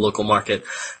ships on the local market.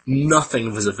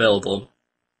 Nothing was available.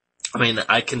 I mean,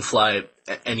 I can fly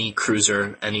any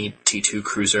cruiser, any T2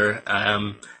 cruiser,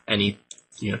 any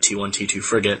T1, T2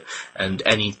 frigate, and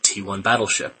any T1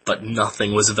 battleship, but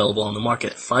nothing was available on the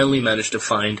market. Finally managed to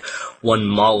find one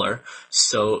Mauler,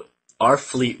 so our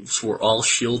fleets were all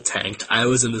shield tanked. I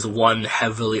was in this one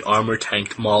heavily armor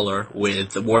tanked Mauler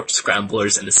with the warp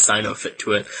scramblers and a Sino fit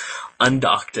to it.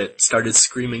 Undocked it, started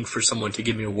screaming for someone to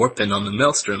give me a warp in on the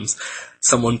maelstroms.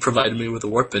 Someone provided me with a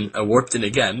warp in. I warped in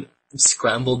again,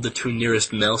 scrambled the 2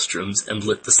 nearest maelstroms and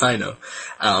lit the Sino.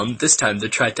 This time they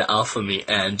tried to alpha me,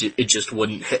 and it just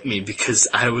wouldn't hit me because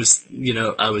I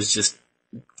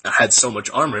had so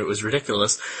much armor, it was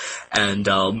ridiculous. And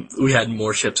we had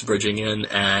more ships bridging in,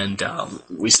 and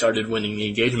we started winning the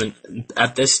engagement.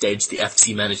 At this stage, the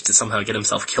FC managed to somehow get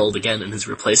himself killed again in his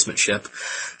replacement ship.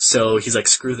 So he's like,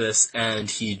 screw this, and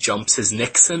he jumps his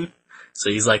Nixon. So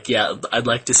he's like, yeah, I'd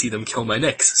like to see them kill my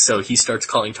Nix. So he starts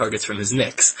calling targets from his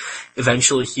Nix.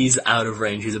 Eventually, he's out of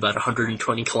range. He's about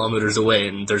 120 kilometers away,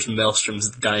 and there's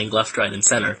maelstroms dying left, right, and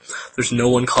center. There's no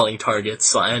one calling targets,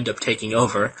 so I end up taking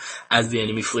over as the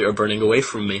enemy fleet are burning away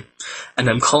from me. And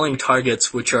I'm calling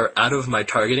targets which are out of my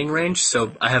targeting range,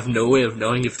 so I have no way of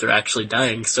knowing if they're actually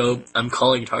dying. So I'm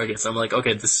calling targets. I'm like,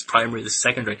 okay, this is primary, this is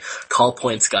secondary. Call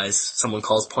points, guys. Someone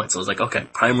calls points. I was like, okay,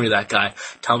 primary that guy.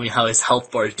 Tell me how his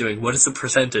health bar is doing. What is the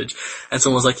percentage? And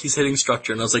someone was like, he's hitting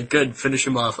structure. And I was like, good, finish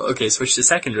him off. Okay, switch to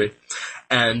secondary.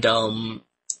 And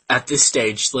at this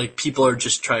stage, like, people are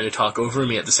just trying to talk over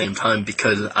me at the same time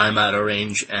because I'm out of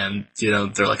range, and,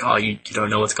 they're like, oh, you don't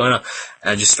know what's going on.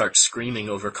 And I just start screaming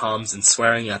over comms and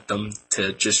swearing at them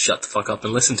to just shut the fuck up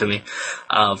and listen to me.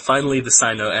 Finally, the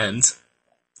Sino ends,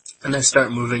 and I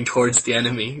start moving towards the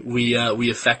enemy. We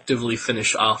effectively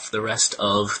finish off the rest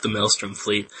of the Maelstrom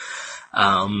fleet.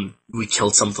 We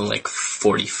killed something like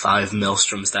 45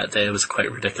 maelstroms that day. It was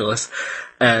quite ridiculous.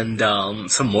 And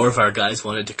some more of our guys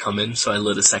wanted to come in, so I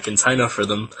lit a second Sino for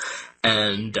them.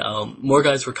 And more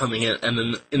guys were coming in, and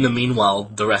then in the meanwhile,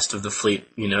 the rest of the fleet,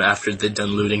 after they'd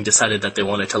done looting, decided that they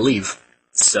wanted to leave.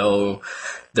 So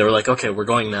they were like, okay, we're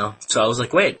going now. So I was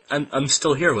like, wait, I'm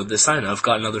still here with this Sino. I've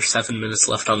got another 7 minutes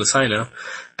left on the Sino.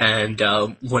 And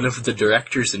one of the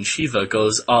directors in Shiva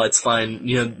goes, oh, it's fine.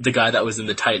 The guy that was in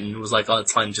the Titan was like, oh,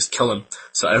 it's fine, just kill him.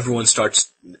 So everyone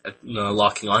starts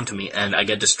locking onto me, and I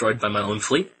get destroyed by my own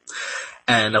fleet.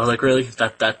 And I was like, really?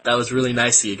 That was really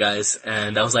nice of you guys.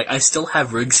 And I was like, I still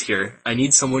have rigs here. I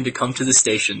need someone to come to the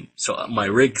station so my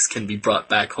rigs can be brought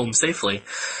back home safely.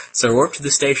 So I warped to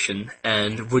the station,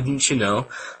 and wouldn't you know,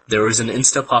 there was an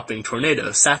insta-popping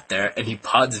tornado sat there, and he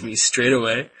pods me straight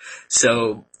away.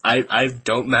 So I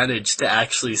don't manage to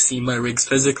actually see my rigs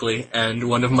physically, and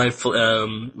one of my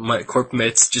my corp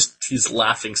mates he's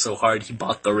laughing so hard he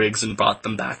bought the rigs and brought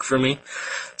them back for me.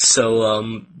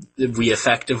 So we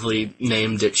effectively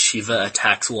named it Shiva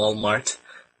Attacks Walmart,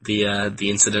 the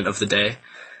incident of the day,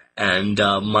 and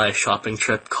my shopping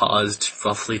trip caused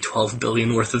roughly 12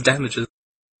 billion worth of damages.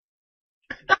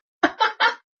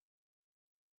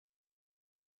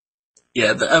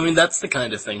 Yeah, that's the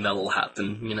kind of thing that will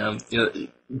happen,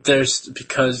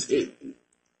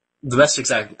 the best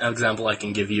example I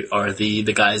can give you are the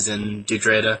guys in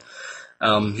Dudreda.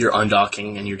 You're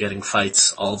undocking and you're getting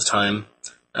fights all the time.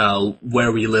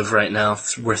 Where we live right now,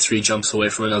 we're 3 jumps away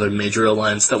from another major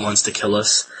alliance that wants to kill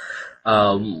us.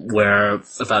 We're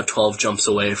about 12 jumps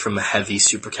away from a heavy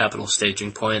super capital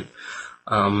staging point.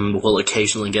 We'll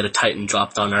occasionally get a Titan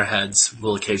dropped on our heads.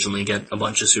 We'll occasionally get a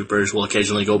bunch of supers. We'll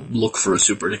occasionally go look for a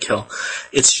super to kill.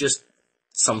 It's just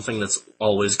something that's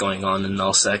always going on in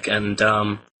nullsec, and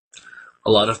a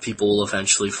lot of people will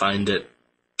eventually find it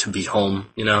to be home.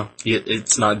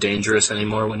 It's not dangerous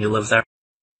anymore when you live there.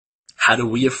 How do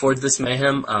we afford this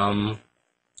mayhem?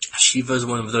 Shiva is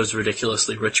one of those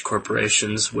ridiculously rich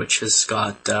corporations which has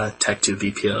got Tech 2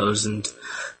 VPOs and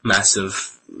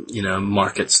massive,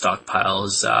 market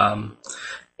stockpiles.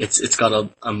 It's got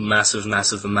a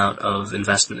massive amount of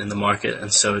investment in the market,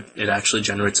 and so it actually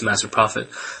generates a massive profit.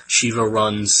 Shiva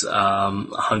runs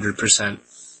 100%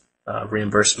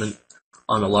 reimbursement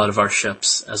on a lot of our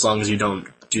ships, as long as you don't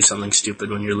do something stupid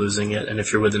when you're losing it. And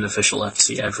if you're with an official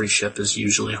FC, every ship is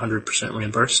usually 100%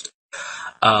 reimbursed.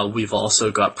 We've also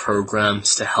got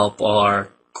programs to help our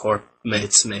corp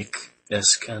mates make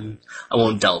ISK, and I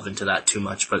won't delve into that too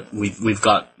much, but we've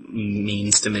got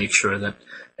means to make sure that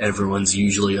everyone's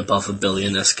usually above 1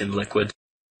 billion ISK in liquid.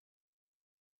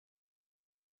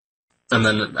 And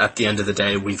then at the end of the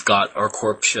day, we've got our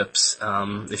corp ships.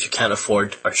 If you can't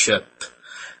afford our ship,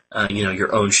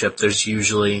 your own ship, there's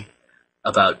usually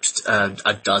about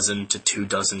a dozen to 2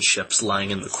 dozen ships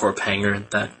lying in the corp hangar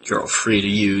that you're free to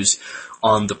use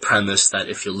on the premise that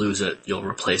if you lose it, you'll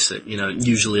replace it.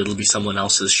 Usually it'll be someone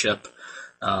else's ship.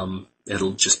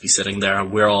 It'll just be sitting there.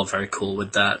 We're all very cool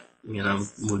with that.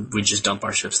 We just dump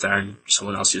our ships there and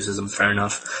someone else uses them. Fair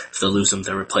enough. If they lose them,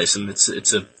 they replace them. It's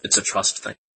a trust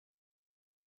thing.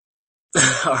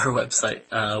 Our website,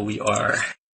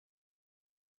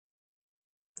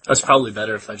 That's probably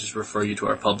better if I just refer you to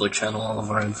our public channel. All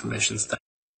of our information's there.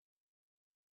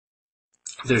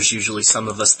 There's usually some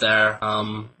of us there.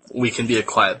 We can be a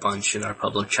quiet bunch in our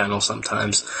public channel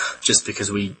sometimes, just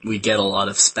because we get a lot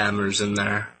of spammers in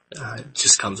there. It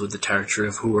just comes with the territory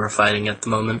of who we're fighting at the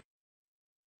moment.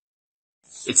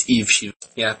 It's Eve Shiva.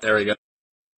 Yeah, there we go.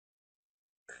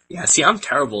 Yeah, see, I'm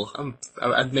terrible.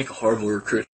 I'd make a horrible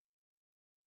recruit.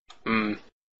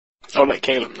 I'll let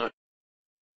Caleb know.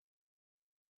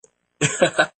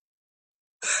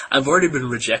 I've already been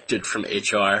rejected from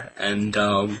HR, and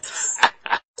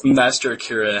Master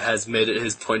Akira has made it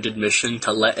his pointed mission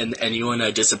to let in anyone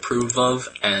I disapprove of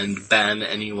and ban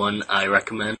anyone I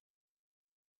recommend.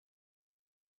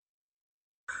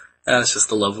 That's just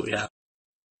the love we have.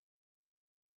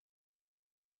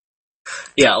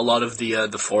 Yeah, a lot of the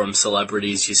forum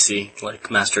celebrities you see, like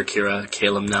Master Akira,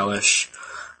 Caleb Nowish,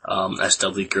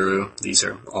 SW Guru, these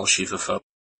are all Shiva folk.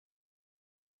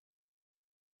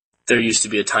 There used to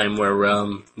be a time where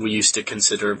we used to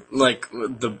consider, like,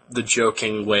 the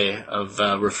joking way of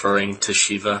referring to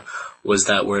Shiva was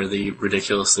that we're the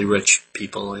ridiculously rich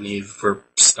people and Eve were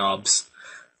snobs.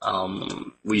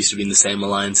 We used to be in the same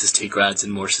alliance as Tigrads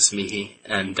and Morsis Mihi,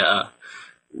 and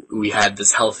we had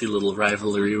this healthy little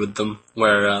rivalry with them,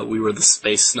 where we were the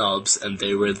space snobs and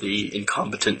they were the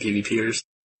incompetent PvPers.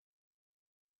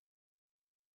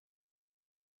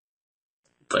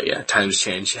 But yeah, times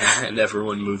change, and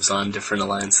everyone moves on, different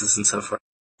alliances and so forth.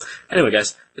 Anyway,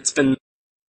 guys, it's been...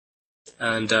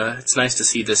 And it's nice to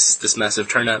see this massive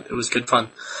turnout. It was good fun.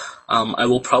 I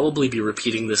will probably be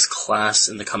repeating this class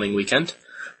in the coming weekend,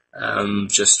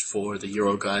 just for the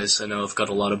Euro guys. I know I've got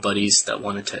a lot of buddies that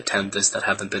wanted to attend this that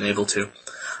haven't been able to.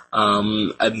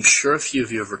 I'm sure a few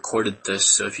of you have recorded this,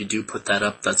 so if you do put that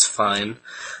up, that's fine.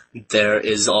 There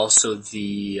is also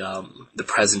the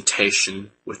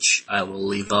presentation, which I will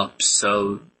leave up,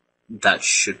 so that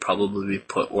should probably be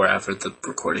put wherever the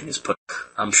recording is put.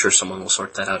 I'm sure someone will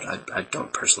sort that out. I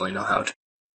don't personally know how to.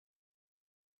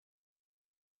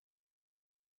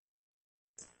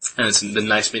 And it's been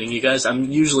nice meeting you guys. I'm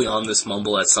usually on this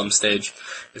Mumble at some stage.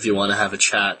 If you want to have a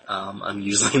chat, I'm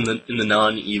usually in the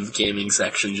non-Eve gaming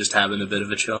section, just having a bit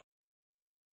of a chill.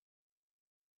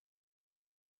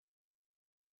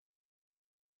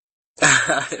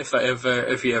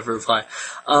 if you ever reply.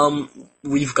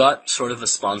 We've got sort of a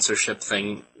sponsorship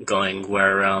thing going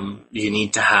where you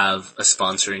need to have a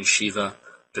sponsor in Shiva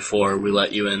before we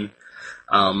let you in.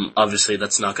 Obviously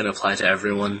that's not going to apply to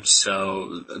everyone,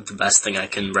 so the best thing I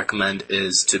can recommend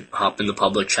is to hop in the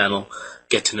public channel,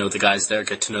 get to know the guys there,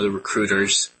 get to know the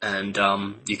recruiters, and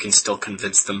you can still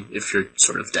convince them if you're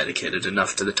sort of dedicated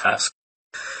enough to the task.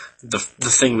 The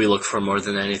thing we look for more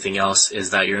than anything else is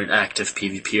that you're an active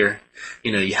PvPer.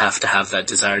 You know, you have to have that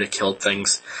desire to kill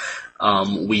things.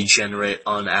 We generate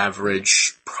on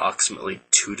average approximately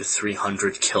 200 to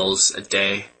 300 kills a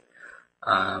day.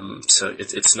 So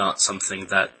it's not something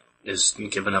that is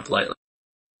given up lightly.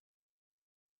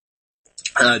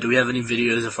 Do we have any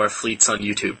videos of our fleets on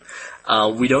YouTube?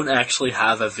 We don't actually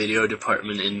have a video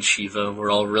department in Shiva.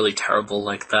 We're all really terrible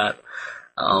like that.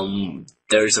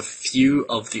 There's a few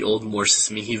of the old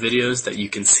Morsis Mihi videos that you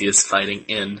can see us fighting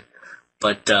in,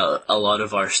 but a lot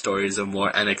of our stories are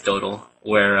more anecdotal,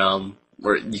 where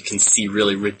you can see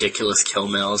really ridiculous kill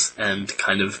mails and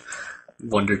kind of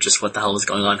wonder just what the hell is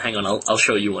going on. Hang on, I'll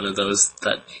show you one of those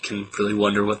that you can really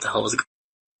wonder what the hell is going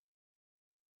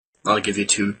on. I'll give you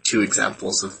two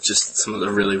examples of just some of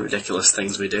the really ridiculous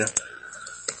things we do.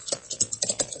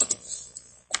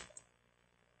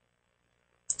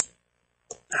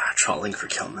 Trolling for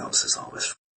kill mails is always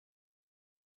fun.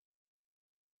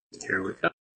 Here we go.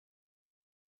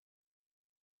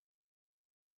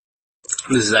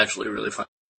 This is actually really fun.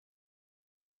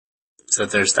 So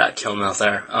there's that kill mail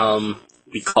there.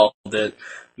 We called it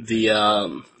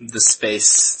the Space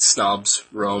Snobs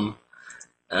Roam.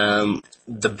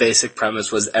 The basic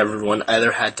premise was everyone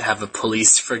either had to have a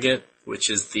police frigate,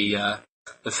 which is the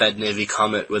Fed Navy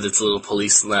Comet with its little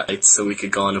police lights, so we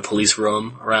could go on a police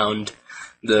roam around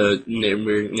the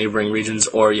neighboring regions,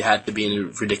 or you had to be in a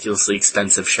ridiculously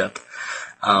expensive ship.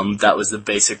 That was the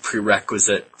basic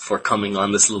prerequisite for coming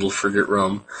on this little frigate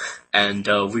roam, and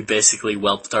we basically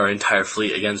whelped our entire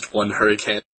fleet against one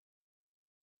hurricane.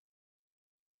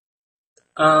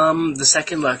 The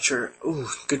second lecture,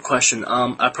 good question.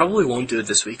 I probably won't do it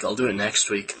this week, I'll do it next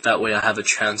week. That way I have a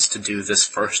chance to do this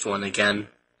first one again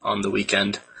on the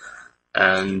weekend,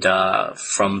 and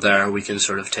from there we can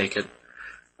sort of take it.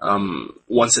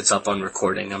 Once it's up on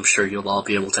recording, I'm sure you'll all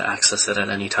be able to access it at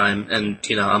any time. And,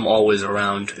 I'm always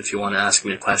around if you want to ask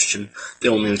me a question. The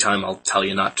only time I'll tell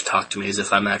you not to talk to me is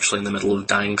if I'm actually in the middle of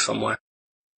dying somewhere.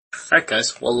 Alright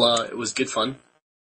guys, well, it was good fun.